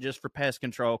was not just for pest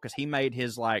control because he made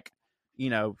his, like,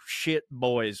 you know, shit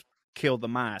boys kill the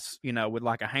mice, you know, with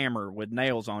like a hammer with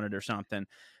nails on it or something.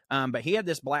 But he had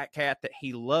this black cat that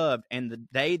he loved. And the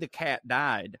day the cat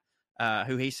died,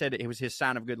 who he said it was his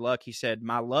sign of good luck, he said,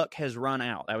 my luck has run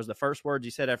out. That was the first words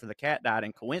he said after the cat died.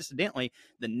 And coincidentally,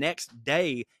 the next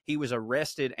day he was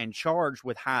arrested and charged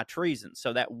with high treason.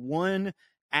 So that one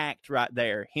act right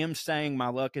there, him saying my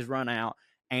luck has run out,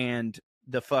 and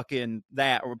the fucking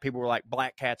that, or people were like,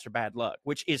 black cats are bad luck,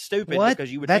 which is stupid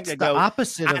because you would think they'd go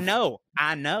opposite. I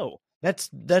know. That's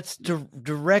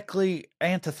directly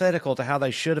antithetical to how they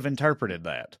should have interpreted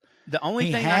that. The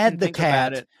only thing had the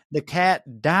cat, the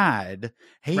cat died.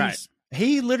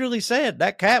 He literally said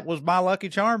that cat was my lucky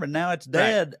charm, and now it's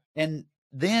dead. Right. And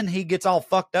then he gets all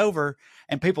fucked over,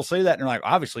 and people see that and they're like,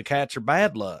 obviously, cats are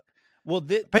bad luck. Well,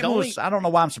 I don't know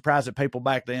why I'm surprised at people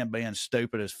back then being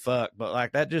stupid as fuck, but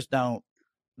like that just don't.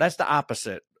 That's the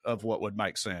opposite of what would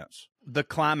make sense. The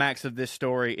climax of this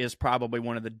story is probably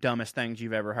one of the dumbest things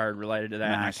you've ever heard related to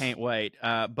that. Nice. And I can't wait.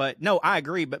 But no, I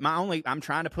agree. But I'm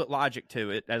trying to put logic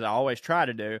to it, as I always try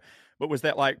to do. But was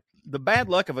that like the bad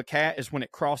luck of a cat is when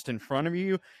it crossed in front of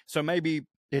you. So maybe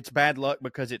it's bad luck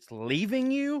because it's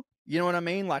leaving you. You know what I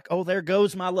mean? Like, oh, there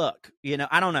goes my luck. You know,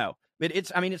 I don't know.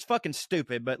 It's fucking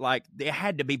stupid, but like it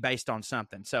had to be based on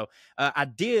something. So I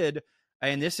did.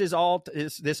 And this all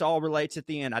relates at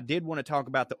the end. I did want to talk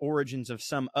about the origins of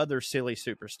some other silly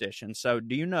superstitions. So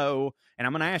do you know, and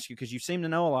I'm going to ask you because you seem to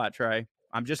know a lot, Trey.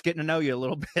 I'm just getting to know you a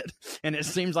little bit. And it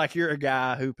seems like you're a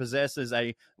guy who possesses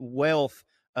a wealth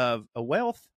of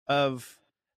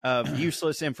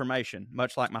useless information,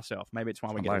 much like myself. Maybe it's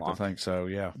why we get along. I'd like to think so,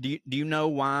 yeah. Do you know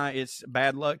why it's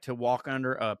bad luck to walk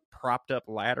under a propped up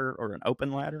ladder or an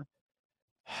open ladder?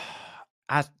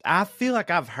 I feel like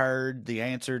I've heard the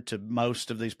answer to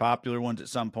most of these popular ones at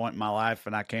some point in my life,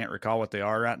 and I can't recall what they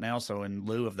are right now. So in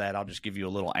lieu of that, I'll just give you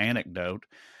a little anecdote.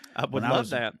 I would love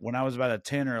that. When I was about a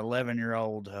 10 or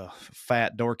 11-year-old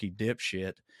fat, dorky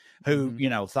dipshit who, you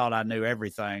know, thought I knew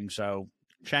everything. So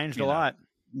changed a lot.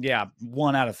 Yeah,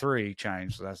 1 out of 3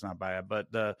 changed, so that's not bad. But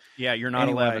you're not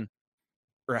 11.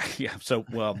 Right, yeah. So,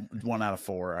 well, 1 out of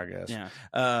 4, I guess.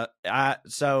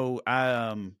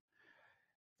 Yeah.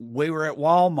 We were at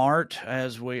Walmart,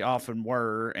 as we often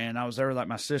were, and I was there with like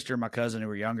my sister and my cousin who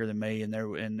were younger than me, and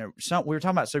we were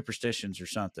talking about superstitions or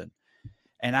something,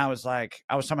 and I was talking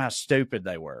about how stupid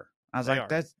they were. I was like,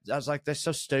 that's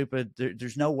so stupid.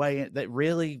 There's no way that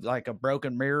really, like a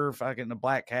broken mirror, fucking a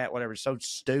black cat, whatever. So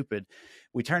stupid.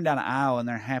 We turned down an aisle, and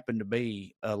there happened to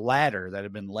be a ladder that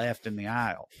had been left in the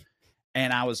aisle,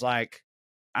 and I was like,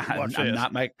 I'm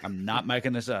not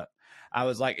making this up. I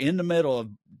was like in the middle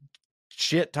of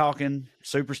shit talking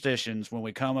superstitions when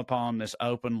we come upon this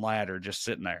open ladder just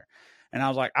sitting there. And I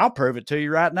was like, I'll prove it to you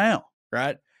right now.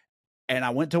 Right. And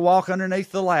I went to walk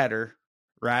underneath the ladder.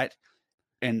 Right.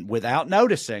 And without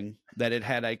noticing that it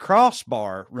had a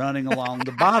crossbar running along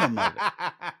the bottom of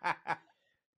it.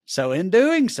 So in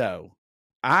doing so,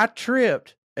 I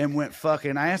tripped and went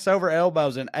fucking ass over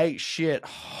elbows and ate shit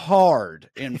hard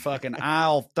in fucking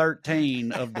aisle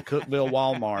 13 of the Cookeville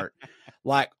Walmart.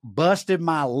 Like busted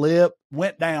my lip,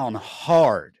 went down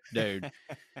hard, dude.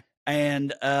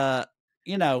 And,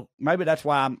 you know, maybe that's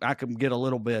why I can get a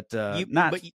little bit,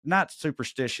 not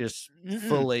superstitious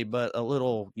fully, but a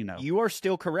little, you know. You are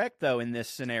still correct, though, in this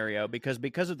scenario, because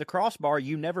of the crossbar,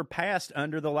 you never passed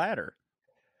under the ladder.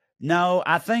 No,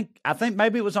 I think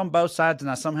maybe it was on both sides, and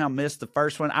I somehow missed the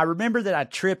first one. I remember that I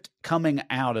tripped coming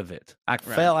out of it. I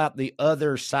fell out the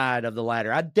other side of the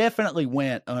ladder. I definitely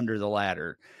went under the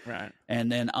ladder, right,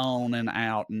 and then on and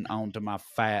out and onto my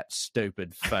fat,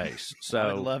 stupid face. So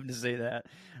I would love to see that.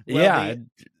 Well, it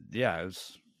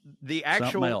was the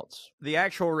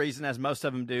actual reason, as most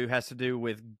of them do, has to do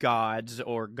with gods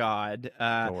or God.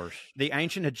 Of course. The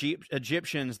ancient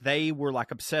Egyptians, they were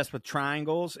like obsessed with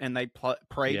triangles, and they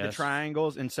prayed to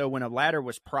triangles. And so when a ladder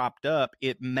was propped up,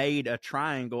 it made a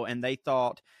triangle, and they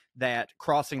thought that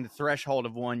crossing the threshold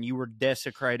of one, you were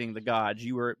desecrating the gods.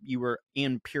 You were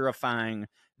impurifying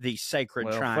the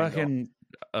sacred triangle. Fucking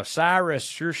Osiris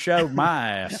sure showed my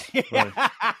ass.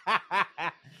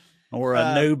 Or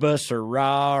Anubis or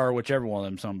Ra or whichever one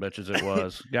of them some bitches it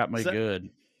was. Got me good.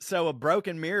 So a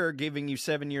broken mirror giving you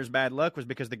 7 years bad luck was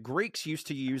because the Greeks used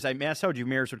to use, I told you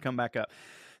mirrors would come back up.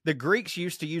 The Greeks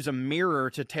used to use a mirror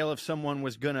to tell if someone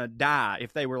was going to die,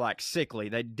 if they were like sickly.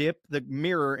 They'd dip the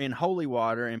mirror in holy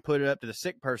water and put it up to the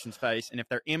sick person's face. And if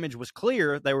their image was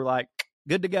clear, they were like,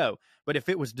 good to go. But if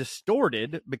it was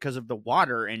distorted because of the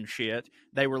water and shit,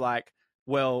 they were like,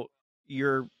 well,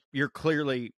 you're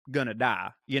clearly gonna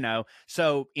die,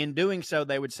 So in doing so,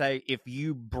 they would say if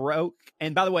you broke,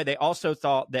 and by the way, they also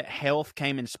thought that health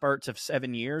came in spurts of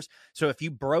 7 years. So if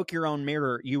you broke your own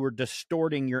mirror, you were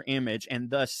distorting your image, and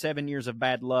thus 7 years of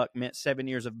bad luck meant 7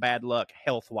 years of bad luck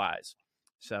health-wise.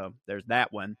 So there's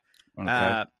that one.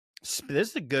 Okay. This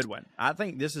is a good one. I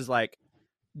think this is like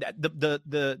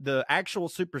the actual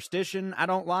superstition I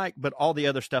don't like, but all the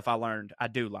other stuff I learned I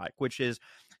do like, which is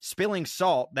spilling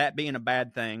salt, that being a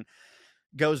bad thing,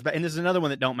 goes back. And this is another one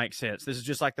that don't make sense. This is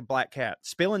just like the black cat.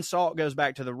 Spilling salt goes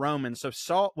back to the Romans. So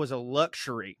salt was a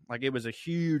luxury. Like it was a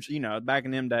huge, back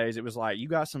in them days, it was like, you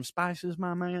got some spices,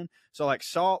 my man. So like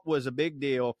salt was a big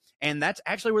deal. And that's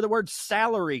actually where the word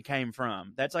salary came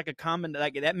from. That's like a common,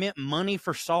 like that meant money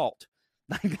for salt.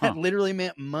 Like that literally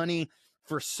meant money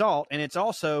for salt. And it's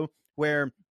also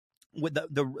where with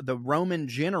the Roman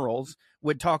generals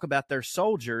would talk about their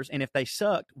soldiers, and if they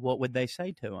sucked, what would they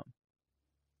say to them?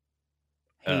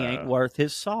 He ain't worth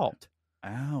his salt.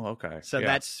 Oh, okay. So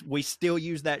we still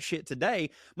use that shit today.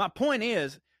 My point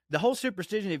is, the whole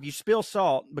superstition, if you spill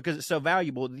salt because it's so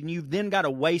valuable, then you've then got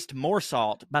to waste more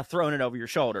salt by throwing it over your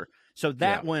shoulder. So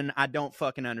that one I don't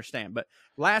fucking understand. But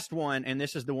last one, and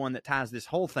this is the one that ties this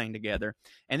whole thing together,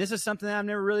 and this is something that I've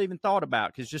never really even thought about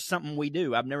because it's just something we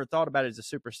do. I've never thought about it as a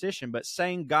superstition, but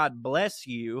saying God bless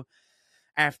you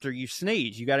after you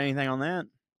sneeze. You got anything on that?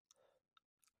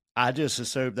 I just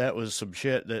assumed that was some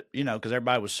shit that, because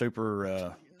everybody was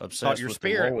super obsessed Thought your with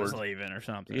spirit the Lord. was leaving or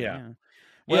something. Yeah.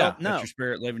 Well, no. Your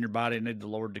spirit leaving your body and need the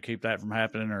Lord to keep that from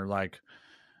happening, or like,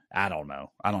 I don't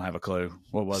know. I don't have a clue.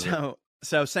 What was it?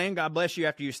 So saying God bless you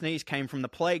after you sneeze came from the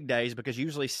plague days, because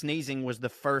usually sneezing was the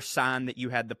first sign that you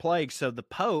had the plague. So the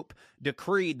Pope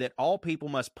decreed that all people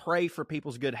must pray for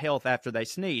people's good health after they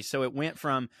sneeze. So it went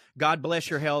from God bless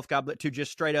your health, to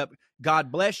just straight up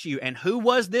God bless you. And who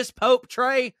was this Pope,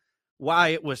 Trey? Why,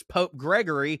 it was Pope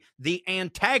Gregory, the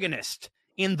antagonist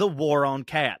in the war on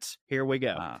cats. Here we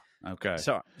go. Okay.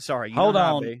 So, sorry. Hold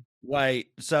on. Wait.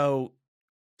 So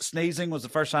sneezing was the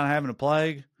first sign of having a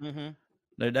plague? Mm-hmm.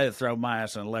 Dude, they'd throw my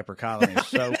ass in a leper colony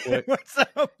so quick.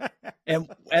 And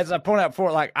as I pointed out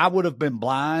before, like I would have been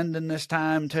blind in this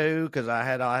time too, because I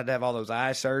had to have all those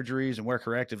eye surgeries and wear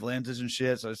corrective lenses and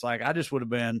shit. So it's like I just would have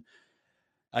been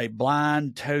a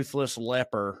blind, toothless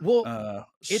leper. Well,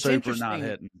 it's super not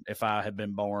hitting if I had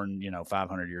been born,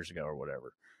 500 years ago or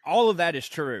whatever. All of that is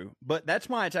true, but that's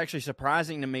why it's actually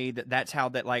surprising to me that that's how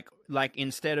that like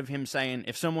instead of him saying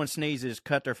if someone sneezes,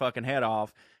 cut their fucking head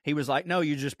off, he was like, no,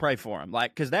 you just pray for him.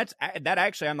 Like, because that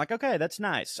actually, I'm like, okay, that's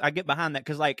nice. I get behind that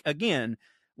because again,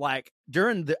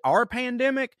 during our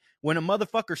pandemic, when a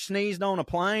motherfucker sneezed on a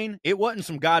plane, it wasn't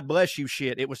some God bless you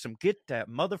shit. It was some get that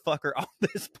motherfucker off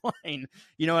this plane.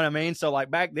 You know what I mean? So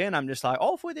back then, I'm just like,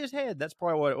 off with his head. That's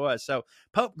probably what it was. So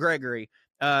Pope Gregory,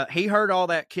 he heard all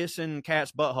that kissing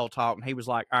cats butthole talk, and he was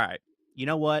like, all right, you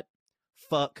know what?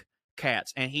 Fuck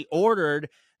cats. And he ordered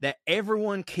that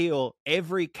everyone kill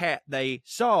every cat they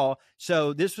saw.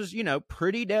 So this was,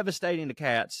 pretty devastating to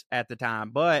cats at the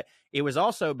time, but it was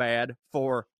also bad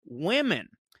for women,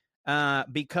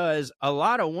 because a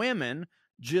lot of women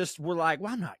just were like,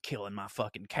 well, I'm not killing my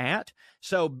fucking cat.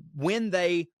 So when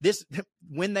they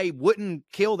wouldn't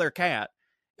kill their cat,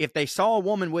 if they saw a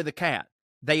woman with a cat,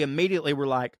 they immediately were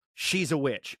like, she's a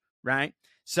witch, right?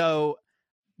 So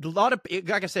a lot of,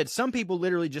 like I said, some people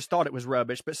literally just thought it was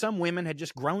rubbish, but some women had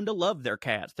just grown to love their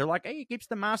cats. They're like, hey, he keeps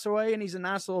the mice away and he's a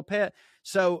nice little pet.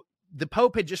 So the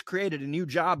Pope had just created a new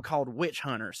job called witch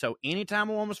hunter. So anytime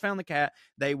a woman was found the cat,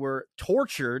 they were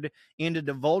tortured into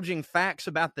divulging facts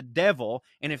about the devil.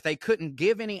 And if they couldn't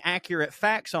give any accurate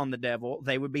facts on the devil,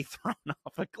 they would be thrown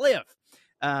off a cliff.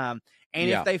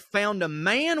 If they found a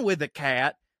man with a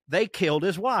cat, they killed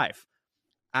his wife.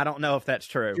 I don't know if that's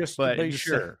true, just but to be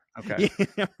sure. Okay.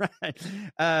 Yeah,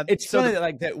 right. It's funny that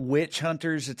like that witch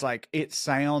hunters, it's like, it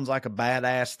sounds like a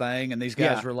badass thing. And these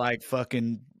guys were like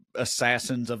fucking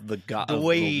assassins of the God, of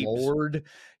the Lord.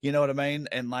 You know what I mean?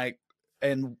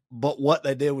 But what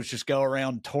they did was just go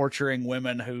around torturing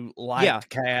women who liked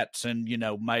cats and, you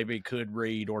know, maybe could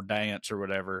read or dance or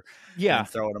whatever. Yeah. And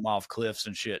throwing them off cliffs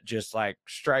and shit. Just like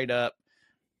straight up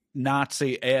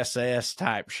Nazi SS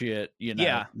type shit, you know.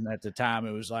 Yeah. And at the time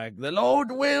it was like, the Lord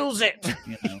wills it.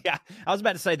 You know? Yeah. I was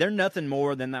about to say they're nothing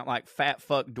more than that like fat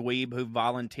fuck dweeb who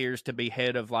volunteers to be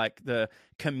head of like the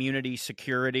community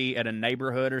security at a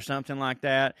neighborhood or something like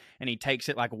that. And he takes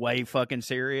it like way fucking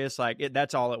serious. Like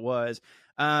that's all it was.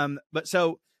 But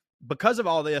so because of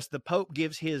all this, the Pope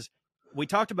gives we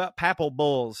talked about papal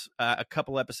bulls a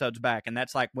couple episodes back, and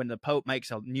that's like when the Pope makes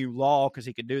a new law because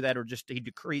he could do that or just he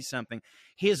decrees something.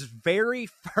 His very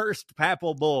first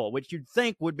papal bull, which you'd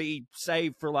think would be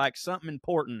saved for like something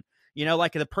important, you know,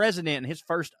 like the president in his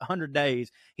first 100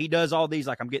 days, he does all these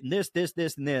like I'm getting this,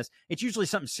 and this. It's usually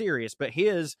something serious, but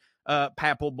his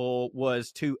papal bull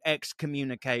was to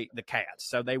excommunicate the cats.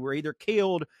 So they were either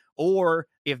killed or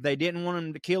if they didn't want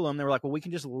them to kill them, they were like, well, we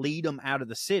can just lead them out of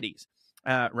the cities,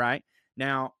 right?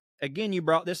 Now, again, you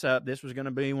brought this up. This was going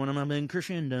to be one of my big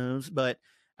crescendos, but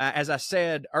as I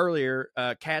said earlier,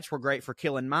 cats were great for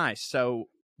killing mice. So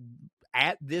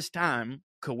at this time,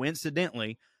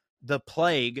 coincidentally, the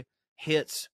plague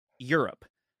hits Europe,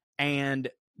 and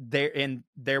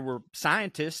there were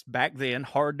scientists back then,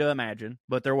 hard to imagine,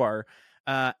 but there were,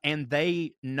 and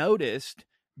they noticed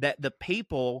that the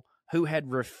people who had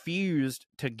refused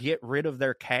to get rid of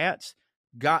their cats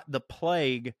got the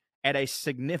plague at a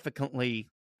significantly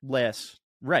less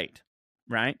rate,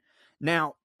 right?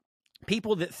 Now,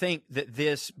 people that think that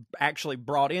this actually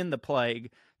brought in the plague,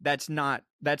 that's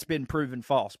been proven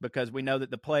false, because we know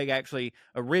that the plague actually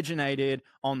originated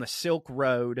on the Silk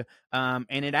Road, and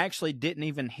it actually didn't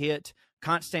even hit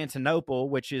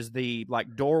Constantinople, which is the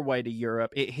like doorway to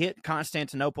Europe. It hit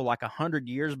Constantinople like 100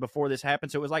 years before this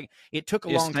happened. So it was like, it took a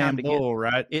long time to get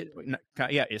right?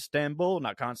 Istanbul,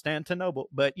 not Constantinople,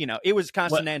 but you know, it was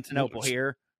Constantinople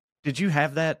here. Did you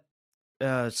have that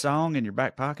song in your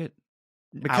back pocket?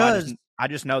 Because I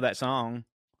just know that song.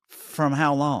 From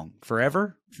how long?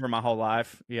 Forever? For my whole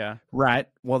life, yeah. Right.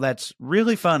 Well, that's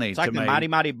really funny. It's like the Mighty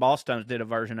Mighty Ballstones did a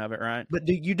version of it, right? But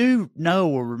you do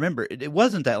know or remember, it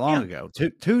wasn't that long ago.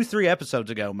 3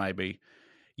 episodes ago, maybe,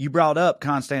 you brought up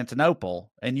Constantinople,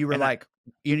 and you were like,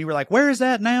 where is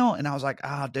that now? And I was like,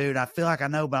 oh, dude, I feel like I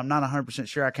know, but I'm not 100%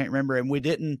 sure. I can't remember. And we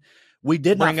did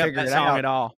not figure it out at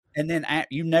all. And then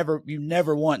you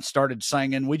never once started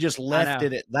singing. We just left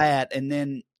it at that, and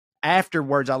then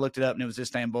afterwards, I looked it up and it was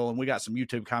Istanbul, and we got some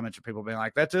YouTube comments of people being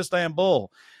like, that's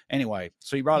Istanbul. Anyway,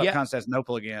 so you brought up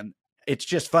Constantinople again. It's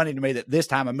just funny to me that this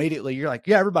time immediately you're like,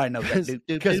 yeah, everybody knows that.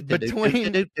 Because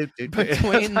between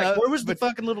like, where was the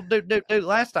fucking little dude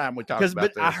last time we talked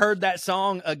about this? I heard that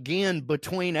song again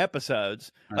between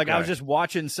episodes. Like I was just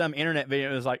watching some internet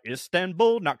video. It was like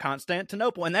Istanbul, not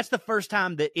Constantinople. And that's the first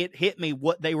time that it hit me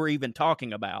what they were even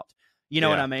talking about. You know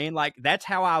what I mean? Like that's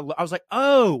how I was like,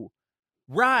 oh,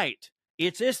 right.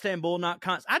 It's Istanbul, not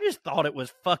I just thought it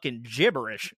was fucking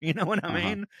gibberish. You know what I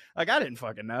mean? Like I didn't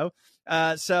fucking know.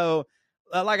 So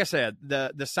like I said,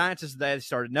 the scientists, they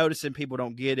started noticing people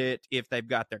don't get it if they've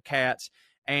got their cats.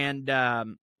 And,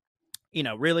 you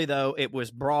know, really though, it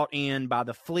was brought in by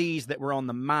the fleas that were on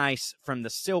the mice from the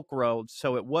Silk Road.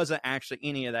 So it wasn't actually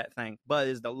any of that thing, but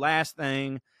is the last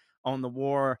thing on the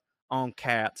war on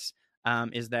cats.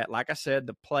 Is that, like I said,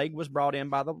 the plague was brought in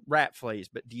by the rat fleas.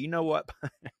 But do you know what?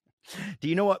 Do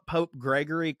you know what Pope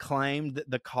Gregory claimed that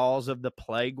the cause of the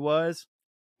plague was?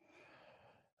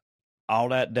 All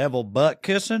that devil butt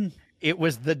kissing? It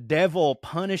was the devil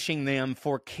punishing them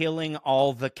for killing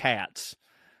all the cats.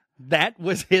 That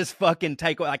was his fucking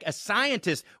takeaway. Like a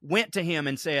scientist went to him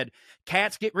and said,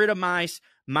 cats get rid of mice.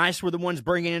 Mice were the ones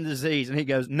bringing in the disease. And he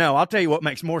goes, no, I'll tell you what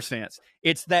makes more sense.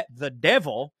 It's that the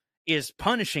devil is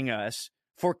punishing us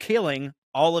for killing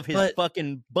all of his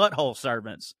fucking butthole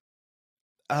servants.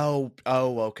 Oh,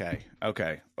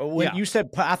 okay. When you said,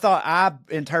 I thought I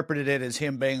interpreted it as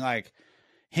him being like,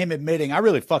 him admitting, I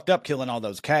really fucked up killing all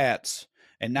those cats,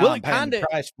 and now I'm paying the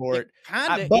price for it.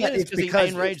 But it's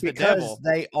because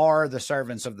they are the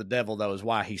servants of the devil, though, is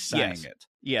why he's saying it.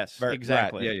 Yes,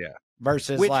 exactly. Right. Yeah.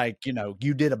 versus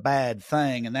you did a bad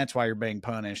thing and that's why you're being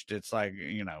punished. It's like,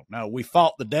 no, we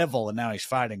fought the devil and now he's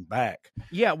fighting back.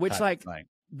 Yeah, which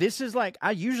this is like,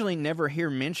 I usually never hear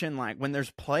mention like when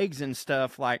there's plagues and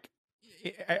stuff, like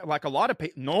a lot of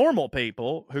normal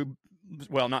people who,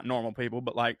 well, not normal people,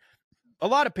 but like a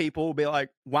lot of people will be like,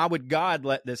 why would God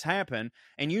let this happen?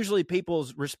 And usually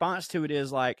people's response to it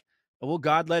is like, well,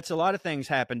 God lets a lot of things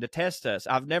happen to test us.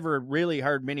 I've never really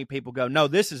heard many people go, no,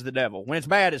 this is the devil. When it's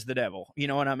bad, it's the devil. You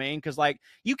know what I mean? Because like,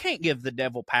 you can't give the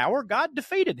devil power. God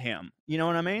defeated him. You know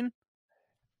what I mean?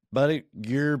 Buddy,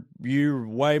 you're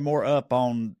way more up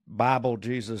on Bible,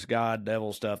 Jesus, God,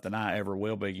 devil stuff than I ever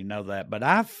will be. You know that. But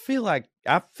I feel like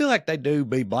they do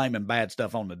be blaming bad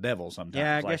stuff on the devil sometimes.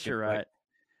 Yeah, I guess you're right. Like,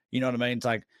 you know what I mean? It's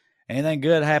like anything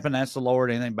good happen, that's the Lord.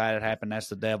 Anything bad happen, that's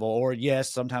the devil. Or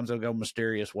yes, sometimes they'll go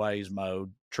mysterious ways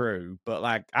mode. True. But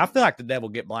like, I feel like the devil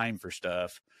get blamed for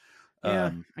stuff.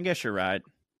 Yeah, I guess you're right.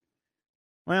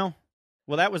 Well,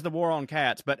 that was the war on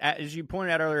cats. But as you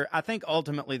pointed out earlier, I think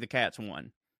ultimately the cats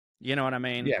won. You know what I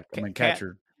mean? Yeah, I mean, cats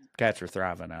are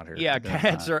thriving out here. Yeah,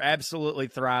 cats are absolutely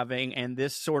thriving, and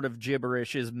this sort of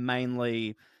gibberish is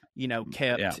mainly,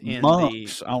 kept in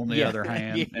monks, on the other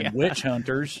hand, and witch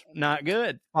hunters. Not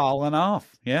good. Falling off.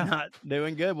 Yeah. Not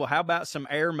doing good. Well, how about some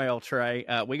airmail, Trey?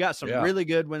 We got some really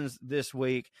good ones this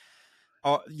week.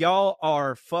 Y'all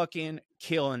are fucking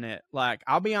killing it. Like,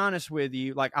 I'll be honest with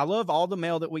you. Like, I love all the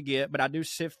mail that we get, but I do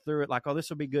sift through it like, oh,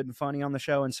 this will be good and funny on the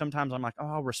show. And sometimes I'm like, oh,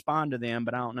 I'll respond to them,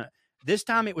 but I don't know. This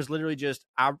time it was literally just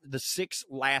the 6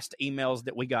 last emails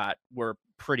that we got were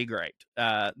pretty great.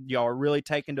 Y'all are really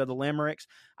taking to the limericks.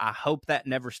 I hope that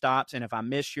never stops. And if I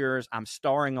miss yours, I'm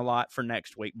starring a lot for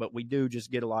next week, but we do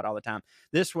just get a lot all the time.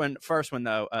 This one, first one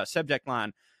though, subject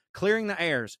line, clearing the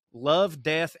airs, love,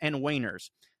 death, and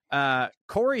wieners.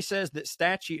 Corey says that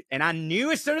and I knew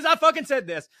as soon as I fucking said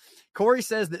this, Corey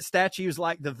says that statues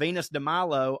like the Venus de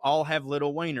Milo all have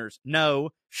little wieners.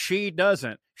 No, she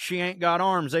doesn't. She ain't got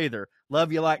arms either.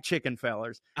 Love you like chicken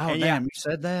fellers. Oh, and damn, you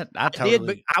said that? I did,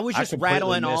 but I was just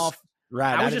rattling off.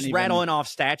 Right. I was just rattling off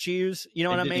statues. You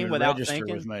know what I mean? Without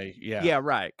thinking. With me. Yeah. Yeah,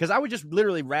 right. Because I was just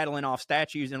literally rattling off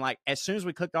statues. And like, as soon as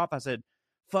we clicked off, I said,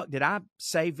 fuck, did I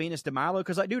say Venus de Milo?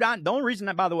 Because, like, dude, the only reason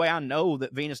that, by the way, I know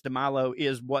that Venus de Milo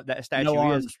is what that statue no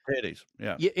arms, is. Titties.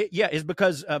 Yeah. Yeah, is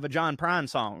because of a John Prine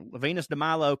song. Venus de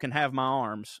Milo can have my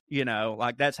arms.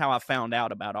 Like, that's how I found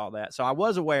out about all that. So I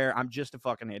was aware. I'm just a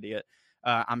fucking idiot.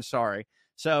 I'm sorry.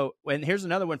 So, and here's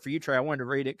another one for you, Trey. I wanted to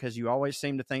read it because you always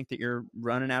seem to think that you're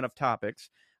running out of topics.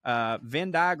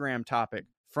 Venn diagram topic.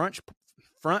 Front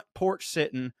porch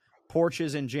sitting,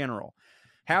 porches in general.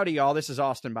 Howdy, y'all. This is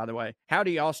Austin, by the way.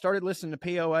 Howdy, y'all. Started listening to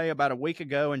POA about a week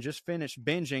ago and just finished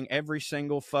binging every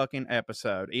single fucking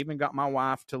episode. Even got my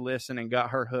wife to listen and got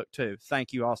her hooked, too.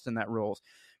 Thank you, Austin. That rules.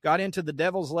 Got into the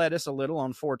Devil's Lettuce a little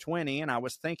on 420, and I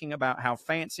was thinking about how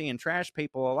fancy and trash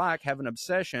people alike have an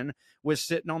obsession with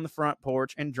sitting on the front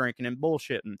porch and drinking and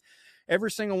bullshitting. Every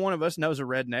single one of us knows a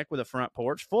redneck with a front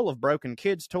porch full of broken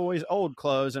kids' toys, old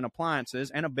clothes, and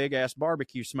appliances, and a big-ass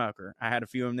barbecue smoker. I had a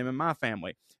few of them in my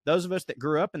family. Those of us that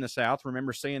grew up in the South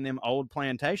remember seeing them old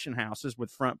plantation houses with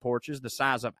front porches the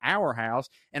size of our house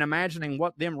and imagining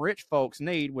what them rich folks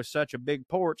need with such a big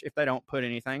porch if they don't put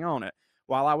anything on it.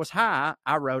 While I was high,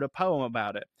 I wrote a poem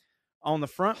about it. On the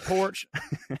front porch,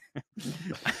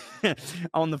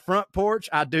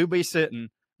 I do be sitting.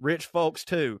 Rich folks,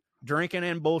 too. Drinking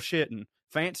and bullshitting,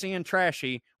 fancy and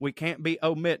trashy, we can't be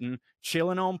omitting,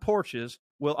 chilling on porches,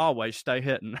 we'll always stay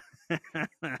hitting.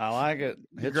 I like it.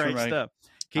 It's great stuff.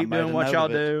 Keep doing what y'all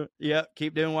do. Yep,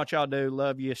 keep doing what y'all do.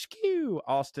 Love you. Skew,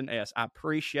 Austin S. I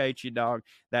appreciate you, dog.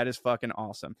 That is fucking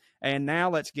awesome. And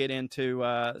now let's get into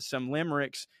some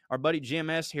limericks. Our buddy Jim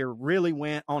S. here really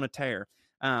went on a tear.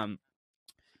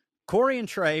 Corey and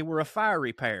Trey were a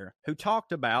fiery pair who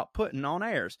talked about putting on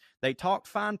airs. They talked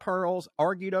fine pearls,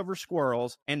 argued over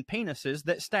squirrels, and penises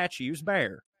that statues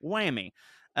bear. Whammy.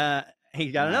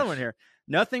 He got another one here.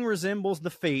 Nothing resembles the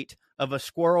feat of a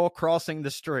squirrel crossing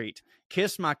the street.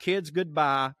 Kiss my kids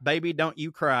goodbye. Baby, don't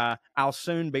you cry. I'll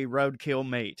soon be roadkill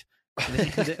meat.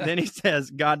 Then he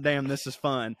says, God damn, this is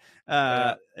fun.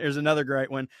 There's another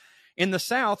great one. In the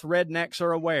South, rednecks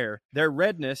are aware. Their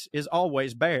redness is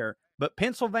always bare. But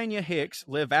Pennsylvania hicks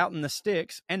live out in the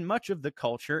sticks, and much of the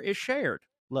culture is shared.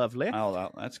 Lovely. Oh,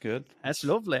 that's good. That's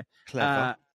lovely.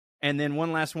 Clever. And then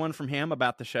one last one from him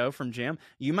about the show from Jim.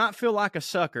 You might feel like a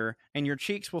sucker, and your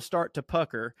cheeks will start to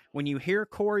pucker when you hear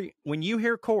Corey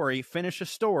finish a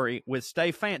story with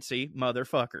 "Stay fancy,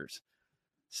 motherfuckers."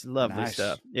 It's lovely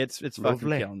stuff. It's fucking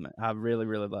killing me. I really,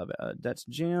 really love it. That's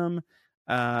Jim.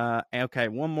 Okay,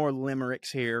 one more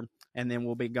limericks here, and then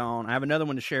we'll be gone. I have another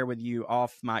one to share with you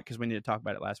off mic because we need to talk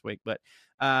about it last week. But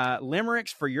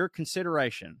limericks for your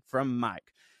consideration from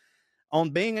Mike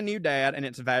on being a new dad and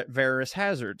its various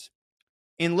hazards.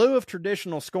 In lieu of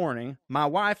traditional scorning, my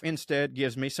wife instead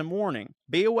gives me some warning.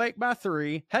 Be awake by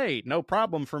 3. Hey, no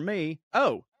problem for me.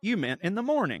 Oh, you meant in the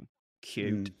morning.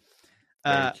 Cute.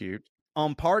 Very cute.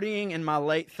 On partying in my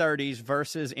late 30s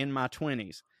versus in my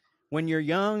 20s. When you're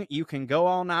young, you can go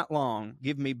all night long,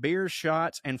 give me beers,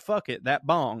 shots, and fuck it, that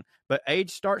bong. But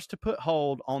age starts to put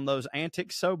hold on those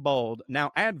antics so bold.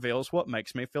 Now Advil's what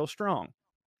makes me feel strong.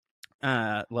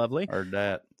 Lovely. Heard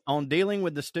that. On dealing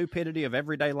with the stupidity of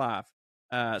everyday life.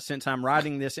 Since I'm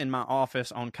writing this in my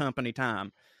office on company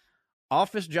time.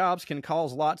 Office jobs can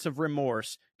cause lots of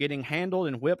remorse, getting handled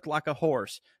and whipped like a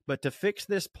horse. But to fix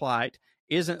this plight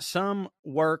isn't some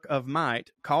work of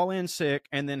might. Call in sick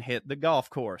and then hit the golf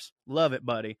course. Love it,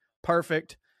 buddy.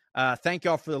 Perfect. Thank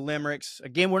y'all for the limericks.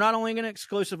 Again, we're not only going to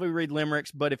exclusively read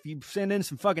limericks, but if you send in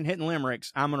some fucking hitting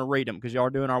limericks, I'm going to read them because y'all are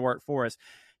doing our work for us.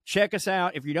 Check us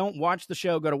out. If you don't watch the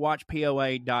show, go to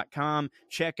watchpoa.com.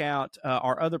 Check out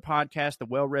our other podcast, the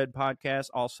Well Read Podcast.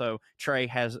 Also, Trey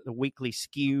has the weekly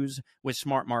Skews with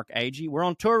Smart Mark Agee. We're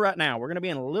on tour right now. We're going to be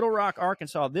in Little Rock,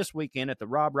 Arkansas this weekend at the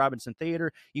Rob Robinson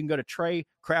Theater. You can go to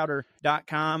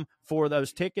TreyCrowder.com for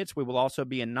those tickets. We will also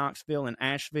be in Knoxville and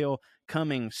Asheville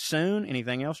coming soon.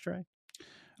 Anything else, Trey?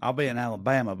 I'll be in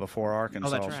Alabama before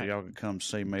Arkansas, that's right. So y'all can come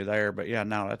see me there. But, yeah,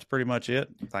 no, that's pretty much it.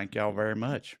 Thank y'all very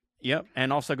much. Yep,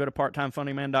 and also go to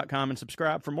parttimefunnyman.com and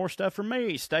subscribe for more stuff from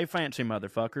me. Stay fancy,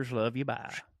 motherfuckers. Love you.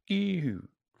 Bye. Skew.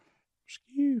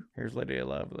 Here's Lydia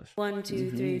Lovelace. 1,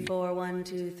 2, 3, 4. 1,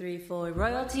 2, 3, 4.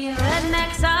 Royalty and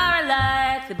rednecks are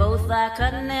alike. They both like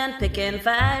cutting and picking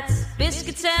fights.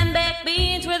 Biscuits and baked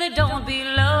beans where they don't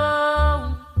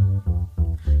belong.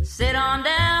 Sit on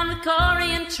down with Corey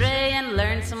and Trey and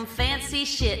learn some fancy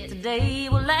shit today.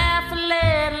 We'll laugh a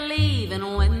little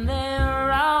even when they're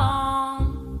wrong.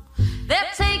 They'll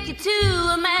take you to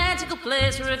a magical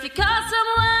place where if you call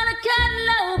someone a cunt,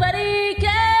 nobody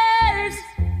cares.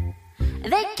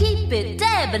 They keep it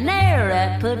debonair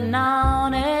at putting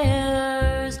on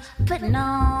airs, putting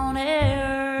on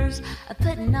airs,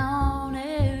 putting on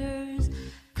airs.